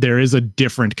there is a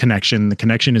different connection. The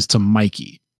connection is to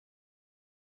Mikey.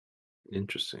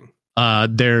 Interesting.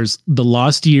 There's the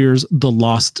Lost Years, the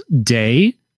Lost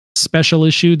Day special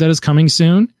issue that is coming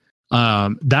soon.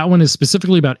 That one is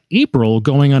specifically about April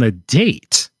going on a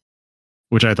date,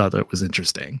 which I thought that was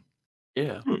interesting.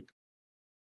 Yeah.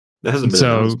 That hasn't been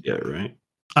announced yet, right?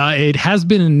 It has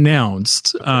been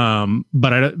announced,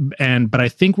 but I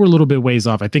think we're a little bit ways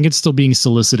off. I think it's still being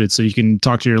solicited, so you can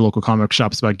talk to your local comic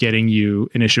shops about getting you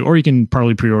an issue, or you can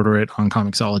probably pre-order it on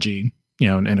Comixology,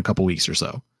 in a couple weeks or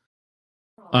so.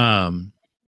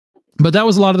 But that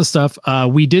was a lot of the stuff.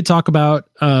 We did talk about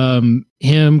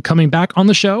him coming back on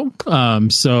the show.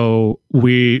 So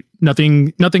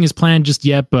nothing is planned just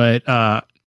yet, but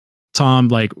Tom,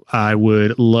 like, I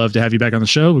would love to have you back on the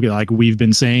show. Like we've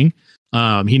been saying.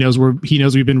 He knows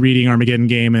we've been reading Armageddon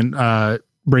Game and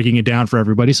breaking it down for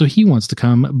everybody, so he wants to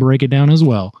come break it down as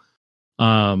well.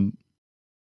 So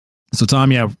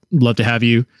Tom, yeah, love to have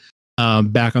you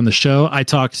back on the show. I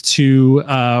talked to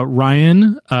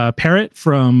Ryan Parrott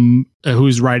from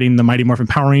who's writing the Mighty Morphin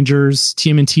Power Rangers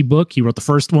TMNT book. He wrote the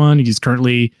first one. He's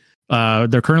currently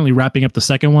they're currently wrapping up the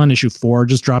second one. Issue 4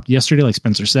 just dropped yesterday, like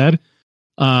Spencer said.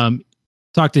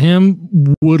 Talked to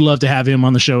him. Would love to have him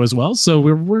on the show as well. So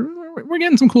we're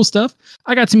getting some cool stuff.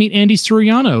 I got to meet Andy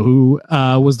Suriano, who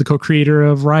was the co-creator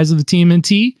of Rise of the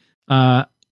TMNT.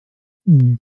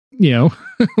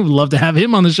 Would love to have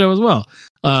him on the show as well.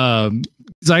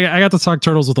 So I got to talk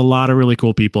Turtles with a lot of really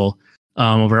cool people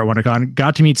over at WonderCon.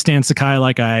 Got to meet Stan Sakai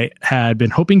like I had been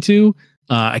hoping to.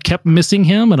 I kept missing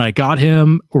him, and I got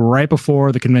him right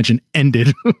before the convention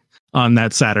ended on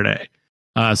that Saturday.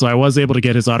 So I was able to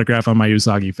get his autograph on my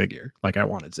Usagi figure like I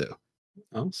wanted to.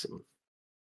 Awesome.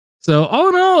 So all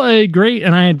in all, great.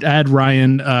 And I had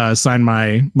Ryan sign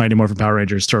my Mighty Morphin Power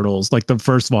Rangers Turtles, like the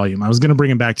first volume. I was going to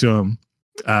bring him back to him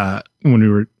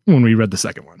when we read the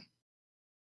second one.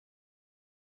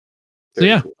 So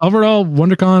yeah, overall,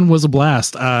 WonderCon was a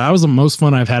blast. That was the most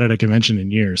fun I've had at a convention in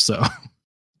years. So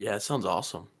yeah, it sounds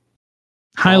awesome.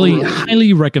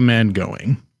 Highly recommend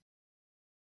going.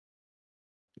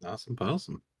 Awesome.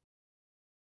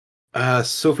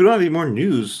 So if we don't have any more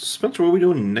news, Spencer, what are we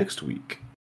doing next week?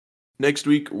 Next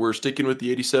week, we're sticking with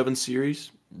the 87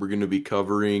 series. We're going to be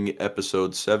covering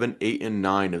episodes 7, 8, and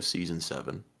 9 of season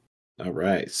 7. All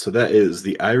right. So that is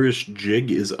The Irish Jig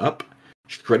is Up,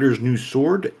 Shredder's New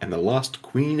Sword, and The Lost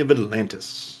Queen of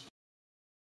Atlantis.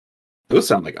 Those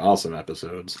sound like awesome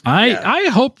episodes. I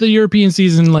hope the European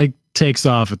season like takes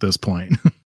off at this point.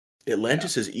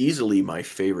 Atlantis is easily my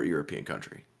favorite European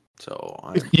country. So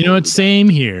it's same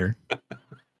here.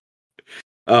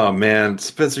 Oh man,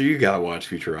 Spencer, you gotta watch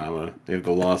Futurama. They have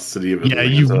the Lost City of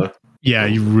Atlanta.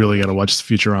 You really gotta watch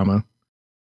Futurama.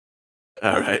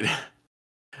 All right,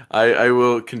 I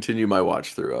will continue my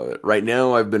watch through of it. Right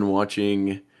now, I've been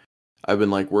working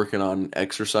on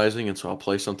exercising, and so I'll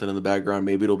play something in the background.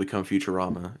 Maybe it'll become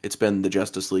Futurama. It's been the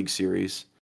Justice League series.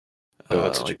 Oh,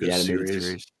 that's such a good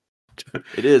series.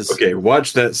 It is. Okay,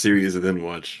 watch that series and then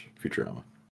watch Futurama.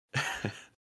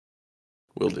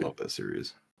 Will do. Love that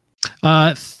series.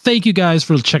 Thank you guys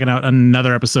for checking out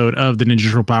another episode of the Ninja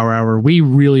Turtle Power Hour. We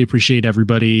really appreciate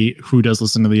everybody who does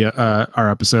listen to the our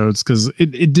episodes, because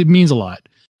it means a lot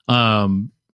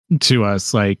to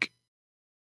us. Like,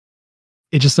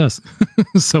 it just does.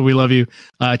 So we love you.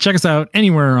 Check us out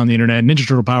anywhere on the internet. Ninja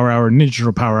Turtle Power Hour, Ninja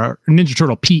Turtle Power Hour, Ninja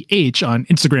Turtle PH on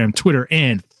Instagram, Twitter,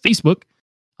 and Facebook.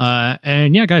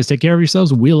 And yeah, guys, take care of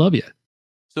yourselves. We love you.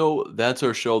 So that's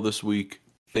our show this week.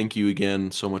 Thank you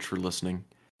again so much for listening.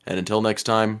 And until next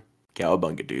time,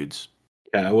 cowabunga, dudes.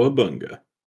 Cowabunga.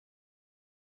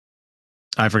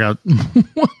 I forgot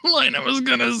what line I was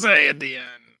gonna say at the end.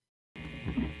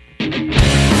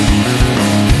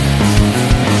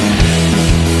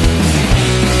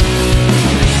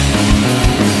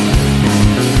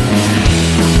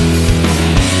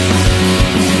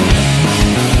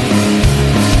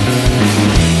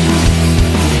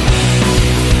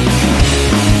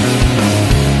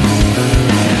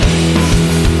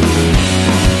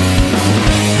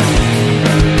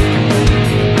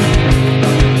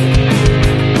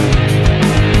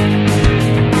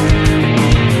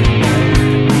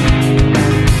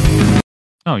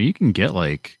 Oh, you can get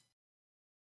like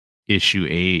issue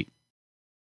 8,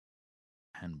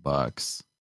 $10.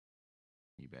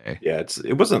 eBay. Yeah,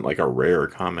 it wasn't like a rare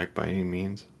comic by any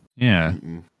means. Yeah.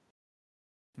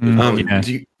 Yeah.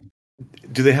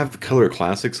 Do they have color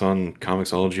classics on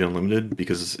Comixology Unlimited?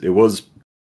 Because it was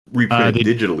reprinted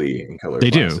digitally in color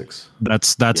classics. Do.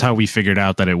 That's how we figured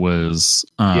out that it was.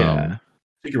 Yeah,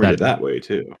 you can read it that way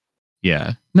too.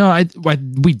 Yeah. No,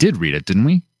 we did read it, didn't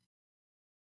we?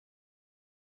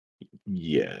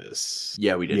 Yes.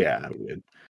 Yeah, we did. Yeah, we did.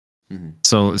 Mm-hmm.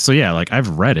 So yeah, like I've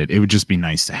read it. It would just be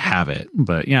nice to have it.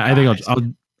 But yeah, I think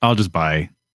I'll just buy.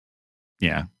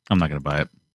 Yeah, I'm not gonna buy it.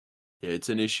 Yeah, it's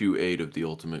in issue 8 of the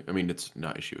Ultimate. I mean, it's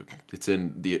not issue. It's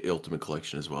in the Ultimate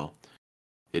Collection as well.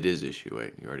 It is issue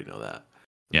 8. You already know that.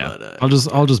 Yeah, but,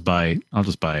 I'll just buy.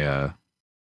 Because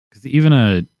even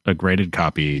a graded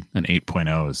copy, an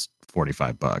 8.0 is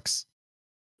 $45.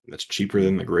 That's cheaper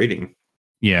than the grading.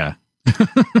 Yeah.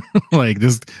 Like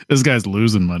this guy's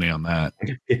losing money on that.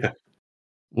 Yeah.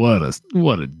 What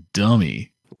a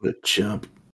dummy. What a chump.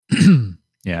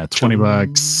 Yeah,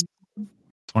 $20.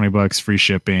 $20 free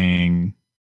shipping,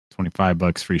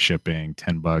 $25 free shipping,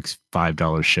 $10,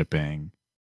 $5 shipping.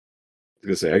 I was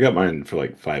gonna say I got mine for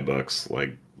like $5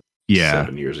 like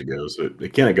 7 years ago, so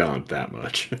it can't have gone up that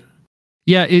much.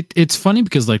 Yeah, it's funny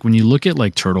because like when you look at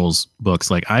like Turtles books,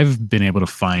 like I've been able to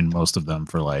find most of them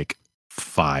for like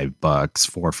 $5,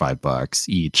 $4 or $5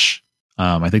 each.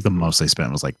 I think the most I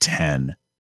spent was like 10.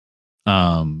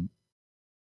 And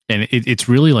it's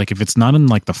really like if it's not in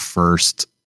like the first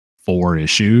 4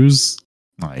 issues,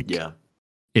 like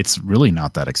it's really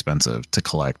not that expensive to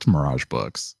collect Mirage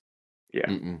books. Yeah.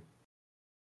 I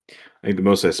think the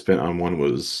most I spent on one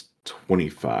was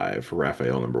 $25 for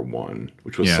Raphael #1,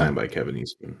 which was signed by Kevin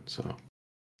Eastman. So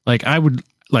like I would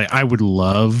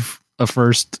love a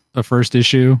first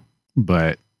issue,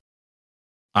 but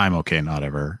I'm okay not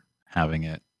ever having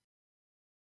it.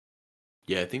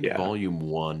 Yeah, I think volume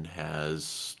 1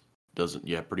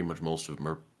 pretty much most of them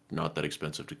are not that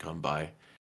expensive to come by.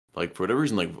 Like for whatever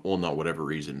reason, not whatever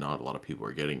reason, not a lot of people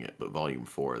are getting it, but volume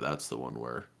 4, that's the one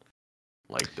where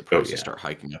like the prices start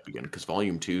hiking up again, because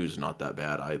volume 2 is not that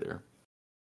bad either.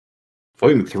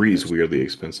 Volume 3 is weirdly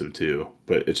expensive too,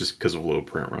 but it's just because of low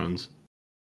print runs.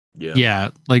 Yeah,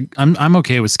 like I'm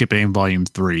okay with skipping volume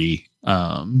 3.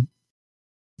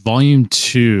 Volume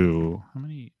 2, how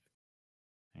many?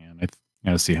 Man, I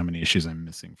gotta see how many issues I'm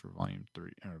missing for volume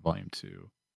 3 or volume 2.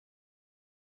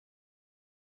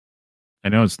 I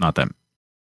know it's not that.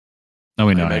 No,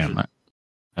 wait, no, I am. I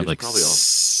have like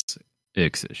 6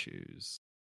 issues.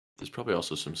 There's probably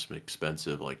also some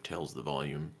expensive like Tales of the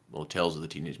Volume. Well, Tales of the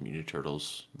Teenage Mutant Ninja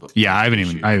Turtles. Yeah, I haven't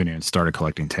even started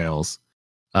collecting Tales.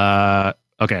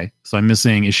 Okay, so I'm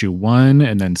missing issue 1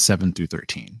 and then 7 through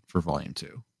 13 for volume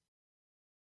 2.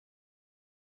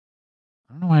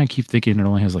 I don't know why I keep thinking it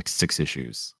only has like 6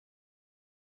 issues.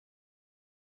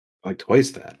 Like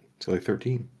twice that. It's like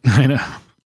 13. I know.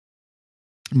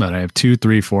 But I have 2,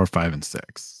 3, 4, 5, and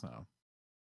 6. So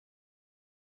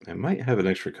I might have an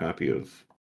extra copy of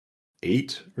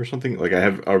 8 or something. Like I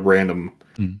have a random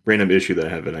issue that I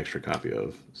have an extra copy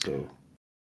of. So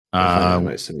I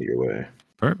might send it your way.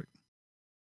 Perfect.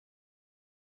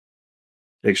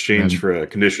 Exchange for a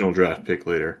conditional draft pick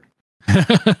later.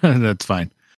 That's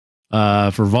fine.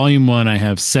 For volume 1, I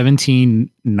have 17,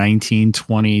 19,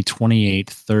 20, 28,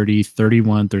 30,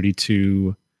 31,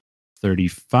 32,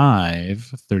 35,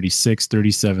 36,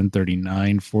 37,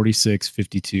 39, 46,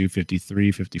 52,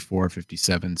 53, 54,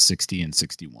 57, 60, and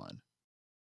 61.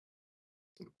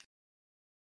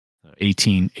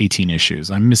 18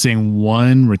 issues. I'm missing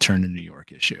 1 Return to New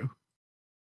York issue.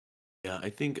 Yeah,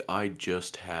 I think I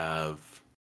just have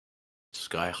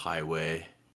Sky Highway,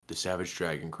 the Savage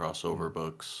Dragon crossover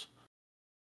books.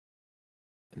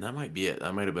 And that might be it.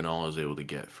 That might have been all I was able to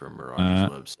get from Mirage's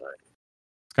website.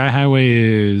 Sky Highway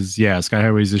is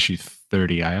issue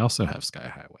 30. I also have Sky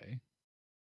Highway.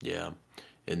 Yeah.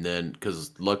 And then,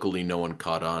 because luckily no one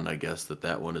caught on, I guess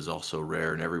that one is also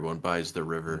rare, and everyone buys the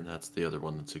river, and that's the other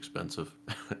one that's expensive.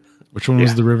 Which one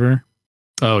was the river?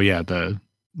 Oh yeah, the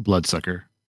bloodsucker.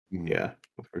 Yeah.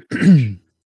 Weirdly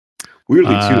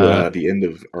too, the end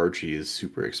of Archie is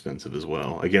super expensive as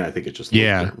well. Again, I think it's just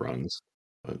different runs.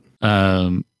 But.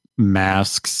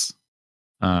 Masks.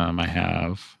 I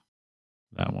have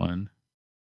that one.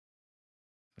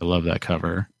 I love that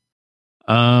cover.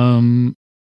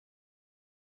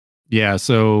 Yeah,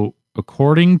 so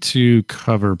according to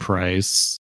Cover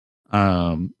Price,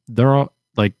 they're all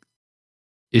like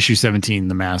issue 17,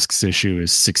 the Masks issue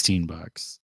is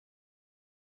 $16.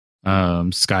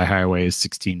 Sky Highway is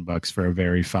 $16 for a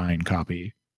very fine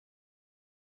copy.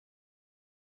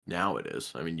 Now it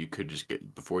is. I mean, you could just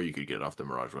before you could get it off the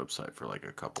Mirage website for like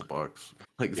a couple bucks.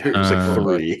 Like it was like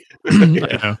 3.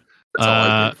 Yeah.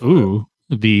 I know.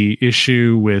 The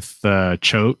issue with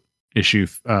Choate, issue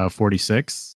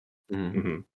 46,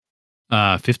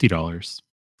 $50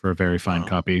 for a very fine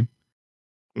copy.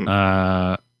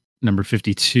 Number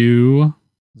 52,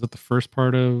 is that the first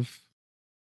part of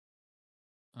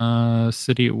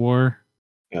City at War?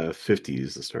 50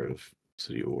 is the start of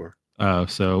City at War.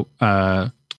 So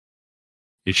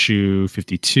issue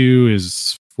 52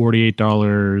 is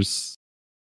 $48.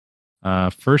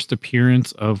 First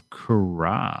appearance of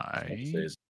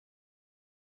Karai.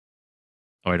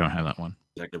 Oh, I don't have that one.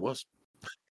 Like it was.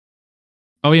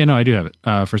 Oh yeah, no, I do have it.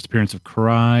 First appearance of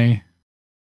Karai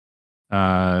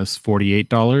is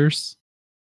 $48.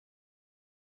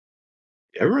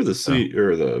 I remember the city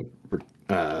or the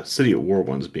City at War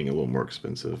ones being a little more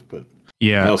expensive, but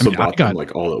yeah, I also bought them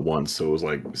like all at once, so it was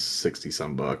like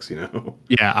 $60-some, you know.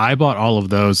 Yeah, I bought all of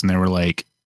those, and they were like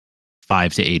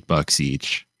 $5 to $8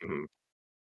 each.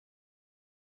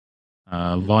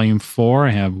 Volume 4,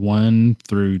 I have 1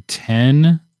 through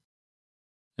 10,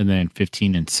 and then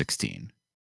 15 and 16.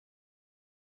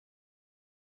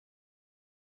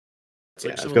 It's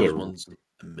like some of those ones in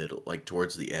the middle, like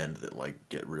towards the end, that like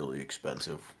get really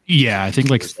expensive. Yeah, I think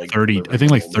like 30. I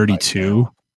think like 32.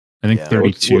 I think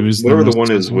 32 is whatever the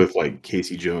one is with like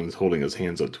Casey Jones holding his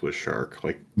hands up to a shark.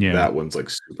 Like that one's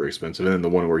like super expensive, and then the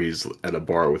one where he's at a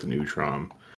bar with a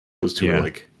neutron. Those two are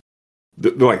like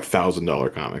they're like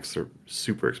 $1,000 comics. They're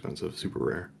super expensive, super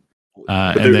rare.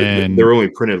 But they're only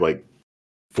printed like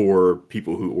for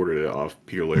people who ordered it off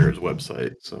Peter Lair's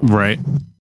website. So right.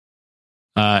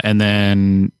 And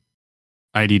then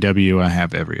IDW, I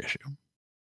have every issue.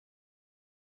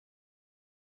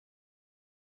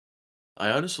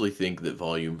 I honestly think that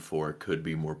Volume 4 could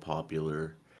be more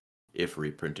popular if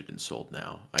reprinted and sold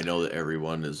now. I know that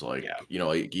everyone is like, you know,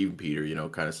 like even Peter, you know,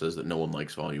 kind of says that no one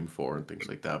likes Volume 4 and things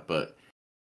like that, but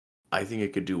I think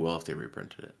it could do well if they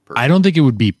reprinted it. I don't think it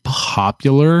would be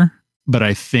popular, but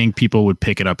I think people would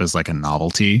pick it up as like a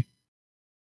novelty.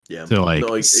 Yeah. To like,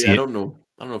 I don't know.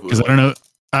 I don't know if because I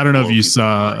don't know if you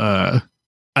saw.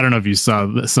 I don't know if you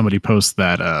saw somebody post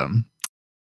that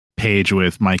page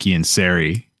with Mikey and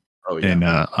Sari on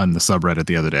the subreddit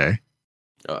the other day.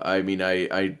 I mean,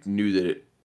 I knew that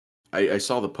I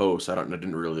saw the post. I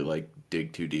didn't really like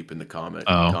dig too deep in the comments.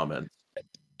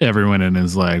 Everyone in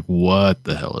is like, what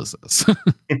the hell is this?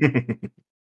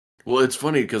 Well, it's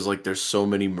funny because like there's so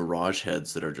many Mirage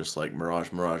heads that are just like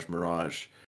Mirage.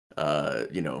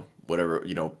 You know, whatever,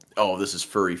 you know, oh, this is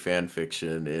furry fan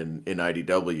fiction in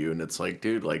IDW, and it's like,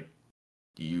 dude, like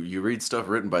you read stuff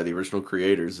written by the original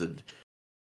creators, and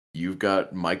you've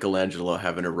got Michelangelo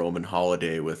having a Roman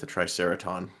holiday with a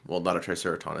Triceraton. Well, not a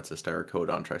Triceraton, it's a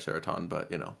Stericodon Triceraton,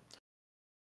 but you know.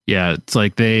 Yeah, it's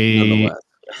like they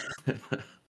it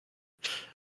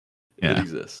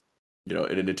exists. You know,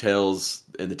 and in the Tales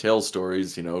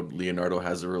stories, you know, Leonardo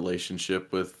has a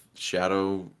relationship with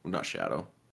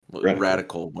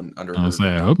Radical when under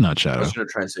I hope not Shadow. I was gonna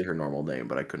try and say her normal name,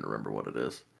 but I couldn't remember what it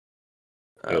is.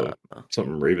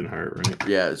 Something Ravenheart, right?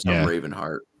 Yeah, it's some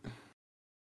Ravenheart.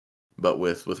 But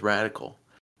with Radical.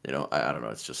 You know, I don't know,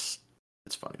 it's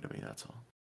funny to me, that's all.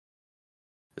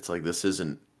 It's like this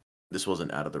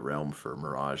wasn't out of the realm for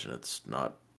Mirage, and it's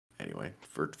not anyway.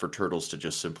 For Turtles to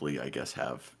just simply, I guess,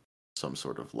 have some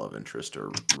sort of love interest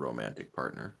or romantic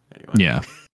partner. Anyway. Yeah.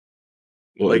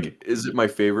 Like, is it my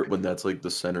favorite when that's like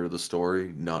the center of the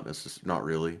story? Not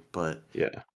really, but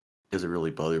does it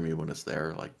really bother me when it's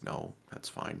there? Like, no, that's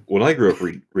fine. When I grew up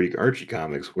reading Archie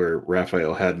comics, where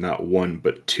Raphael had not one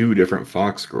but 2 different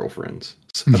Fox girlfriends.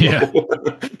 So. Yeah.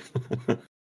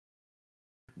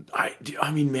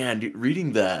 I mean, man,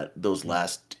 reading those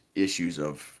last issues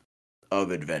of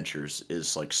Adventures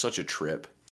is like such a trip.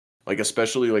 Like,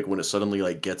 especially like when it suddenly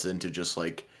like gets into just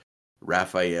like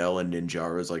Raphael and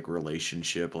Ninjara's like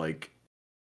relationship, like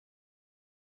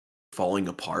falling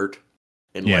apart,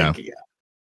 and Yeah. like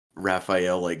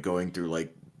Raphael like going through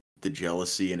like the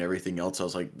jealousy and everything else. I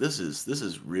was like, this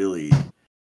is really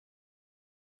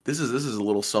this is a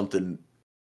little something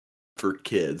for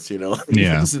kids, you know.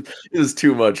 Yeah. this is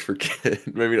too much for kids.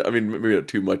 Maybe not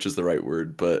too much is the right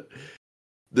word, but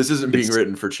this isn't being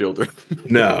written for children.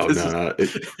 No.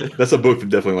 That's a book that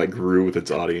definitely like grew with its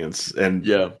audience, and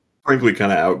frankly,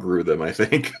 kind of outgrew them. I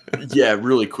think. Yeah,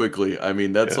 really quickly. I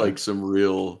mean, that's like some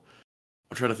real.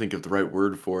 I'm trying to think of the right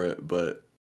word for it, but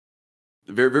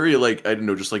very, very like I don't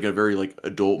know, just like a very like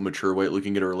adult, mature way,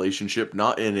 looking at a relationship,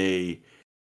 not in a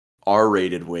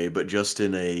R-rated way, but just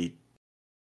in an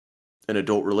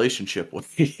adult relationship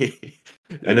way.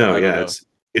 I know.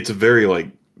 It's a very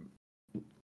like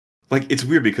it's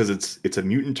weird because it's a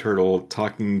mutant turtle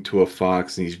talking to a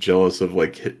fox, and he's jealous of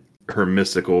like her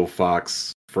mystical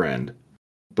fox friend,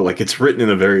 but like it's written in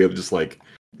a very just like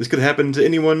this could happen to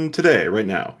anyone today, right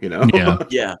now, you know?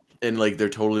 Yeah, and like they're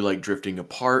totally like drifting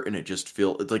apart, and it just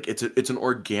feels like it's an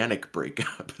organic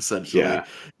breakup essentially,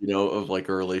 you know, of like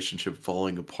a relationship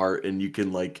falling apart, and you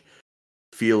can like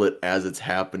feel it as it's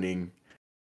happening.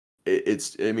 I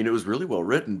mean, it was really well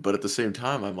written, but at the same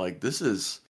time, I'm like,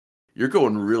 you're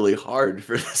going really hard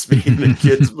for this being a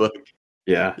kid's book.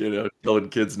 Yeah. You know, telling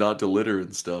kids not to litter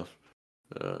and stuff.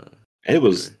 It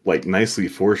was like nicely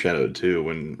foreshadowed too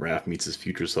when Raph meets his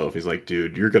future self. He's like,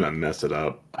 dude, you're gonna mess it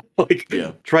up. Like,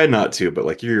 try not to, but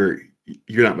like you're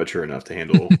not mature enough to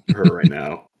handle her right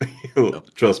now.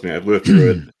 Trust me, I've lived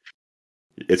through it.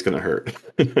 It's gonna hurt.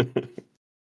 It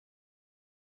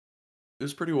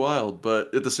was pretty wild,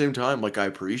 but at the same time, like I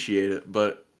appreciate it.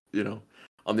 But you know,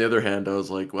 on the other hand, I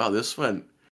was like, wow, this went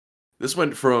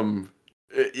from,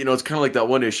 you know, it's kind of like that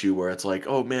one issue where it's like,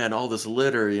 oh man, all this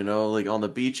litter, you know, like on the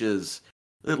beaches,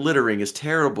 the littering is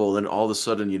terrible, and all of a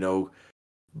sudden, you know,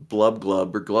 Blub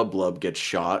Glub gets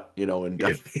shot, you know, and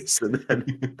dies, and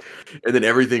then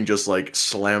everything just like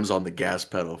slams on the gas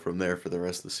pedal from there for the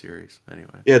rest of the series.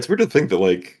 Anyway, yeah, it's weird to think that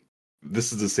like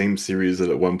this is the same series that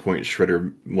at one point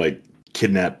Shredder like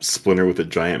kidnapped Splinter with a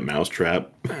giant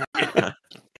mousetrap.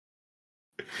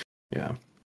 Yeah,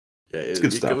 it's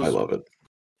good stuff. I love it.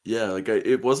 Yeah, like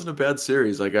it wasn't a bad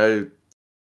series. Like I'd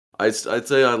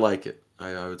say I like it.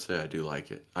 I would say I do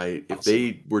like it. If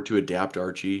they were to adapt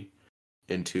Archie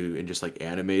and just like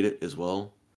animate it as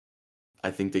well,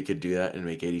 I think they could do that and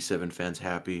make 87 fans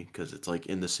happy because it's like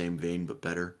in the same vein but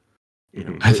better. You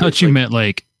know, I thought you meant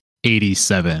like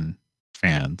 87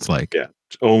 fans, like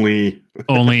only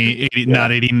 80,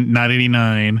 not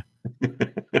 89.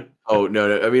 Oh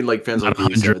no! I mean, like fans of the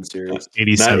 87 series,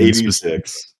 87, not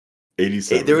 86.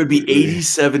 87. There would be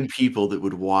 87 people that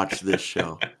would watch this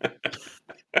show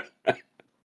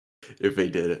if they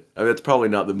did it. I mean, it's probably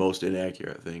not the most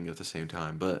inaccurate thing at the same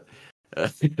time, but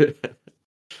no,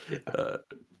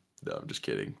 I'm just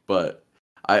kidding. But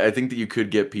I think that you could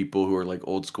get people who are like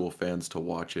old school fans to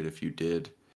watch it if you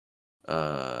did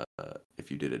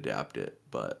adapt it.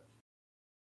 But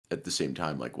at the same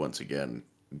time, like once again,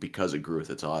 because it grew with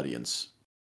its audience,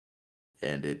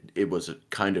 and it was a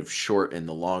kind of short in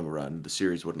the long run, the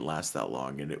series wouldn't last that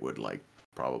long, and it would like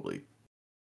probably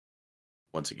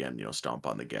once again, you know, stomp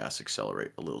on the gas,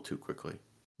 accelerate a little too quickly.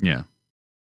 Yeah.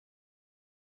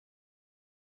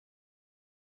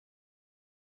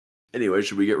 Anyway,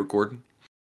 should we get recording?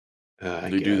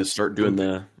 Start doing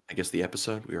the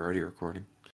episode? We're already recording.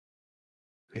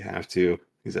 We have to.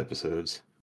 These episodes.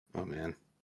 Oh man.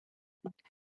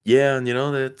 Yeah, and you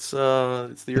know, it's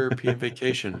the European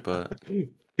vacation, but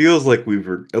feels like we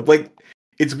were like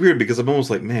it's weird because I'm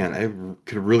almost like, man, I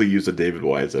could really use a David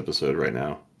Wise episode right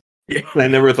now. Yeah. I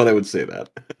never thought I would say that.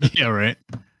 Yeah, right.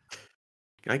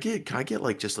 Can I get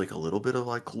like just like a little bit of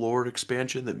like lore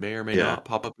expansion that may or may not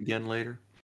pop up again later?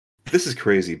 This is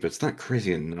crazy, but it's not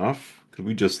crazy enough. Could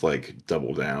we just like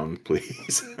double down,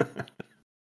 please?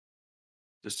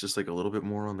 just like a little bit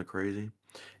more on the crazy.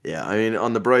 Yeah, I mean,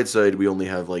 on the bright side, we only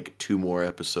have like 2 more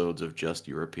episodes of just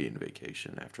European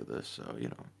vacation after this, so you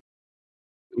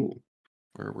know,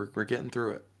 we're getting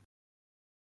through it.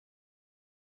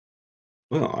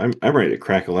 Well, I'm ready to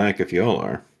crack a lack if y'all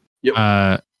are. Yep.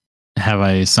 Have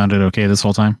I sounded okay this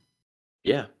whole time?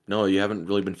 Yeah. No, you haven't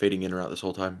really been fading in or out this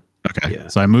whole time. Okay. Yeah.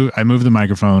 So I move the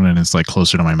microphone and it's like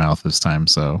closer to my mouth this time.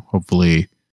 So hopefully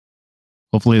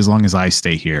as long as I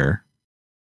stay here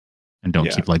and don't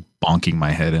keep like bonking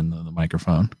my head in the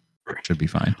microphone, it should be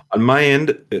fine. On my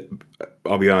end,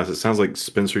 I'll be honest, it sounds like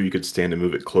Spencer, you could stand and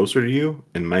move it closer to you,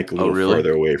 and Mike a little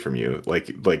farther away from you.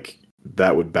 Like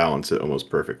that would balance it almost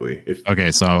perfectly.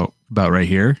 Okay, so about right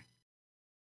here.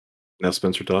 Now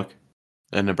Spencer talk.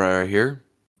 And about right here.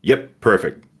 Yep,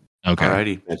 perfect. Okay.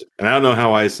 Alrighty. And I don't know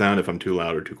how I sound, if I'm too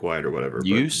loud or too quiet or whatever.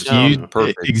 You but just, sound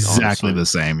perfect. Exactly honestly. the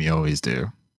same. You always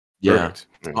do. Yeah, Perfect.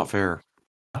 it's not fair.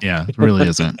 Yeah, it really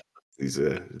isn't. It's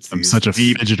I'm these such a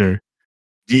fidgeter.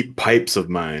 deep pipes of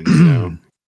mine, you know.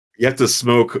 You have to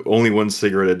smoke only one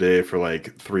cigarette a day for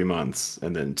like 3 months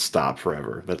and then stop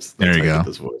forever. That's There how you you go. get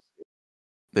this voice.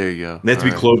 There you go. And they have to be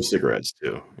Alright. clove cigarettes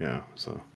too. Yeah. So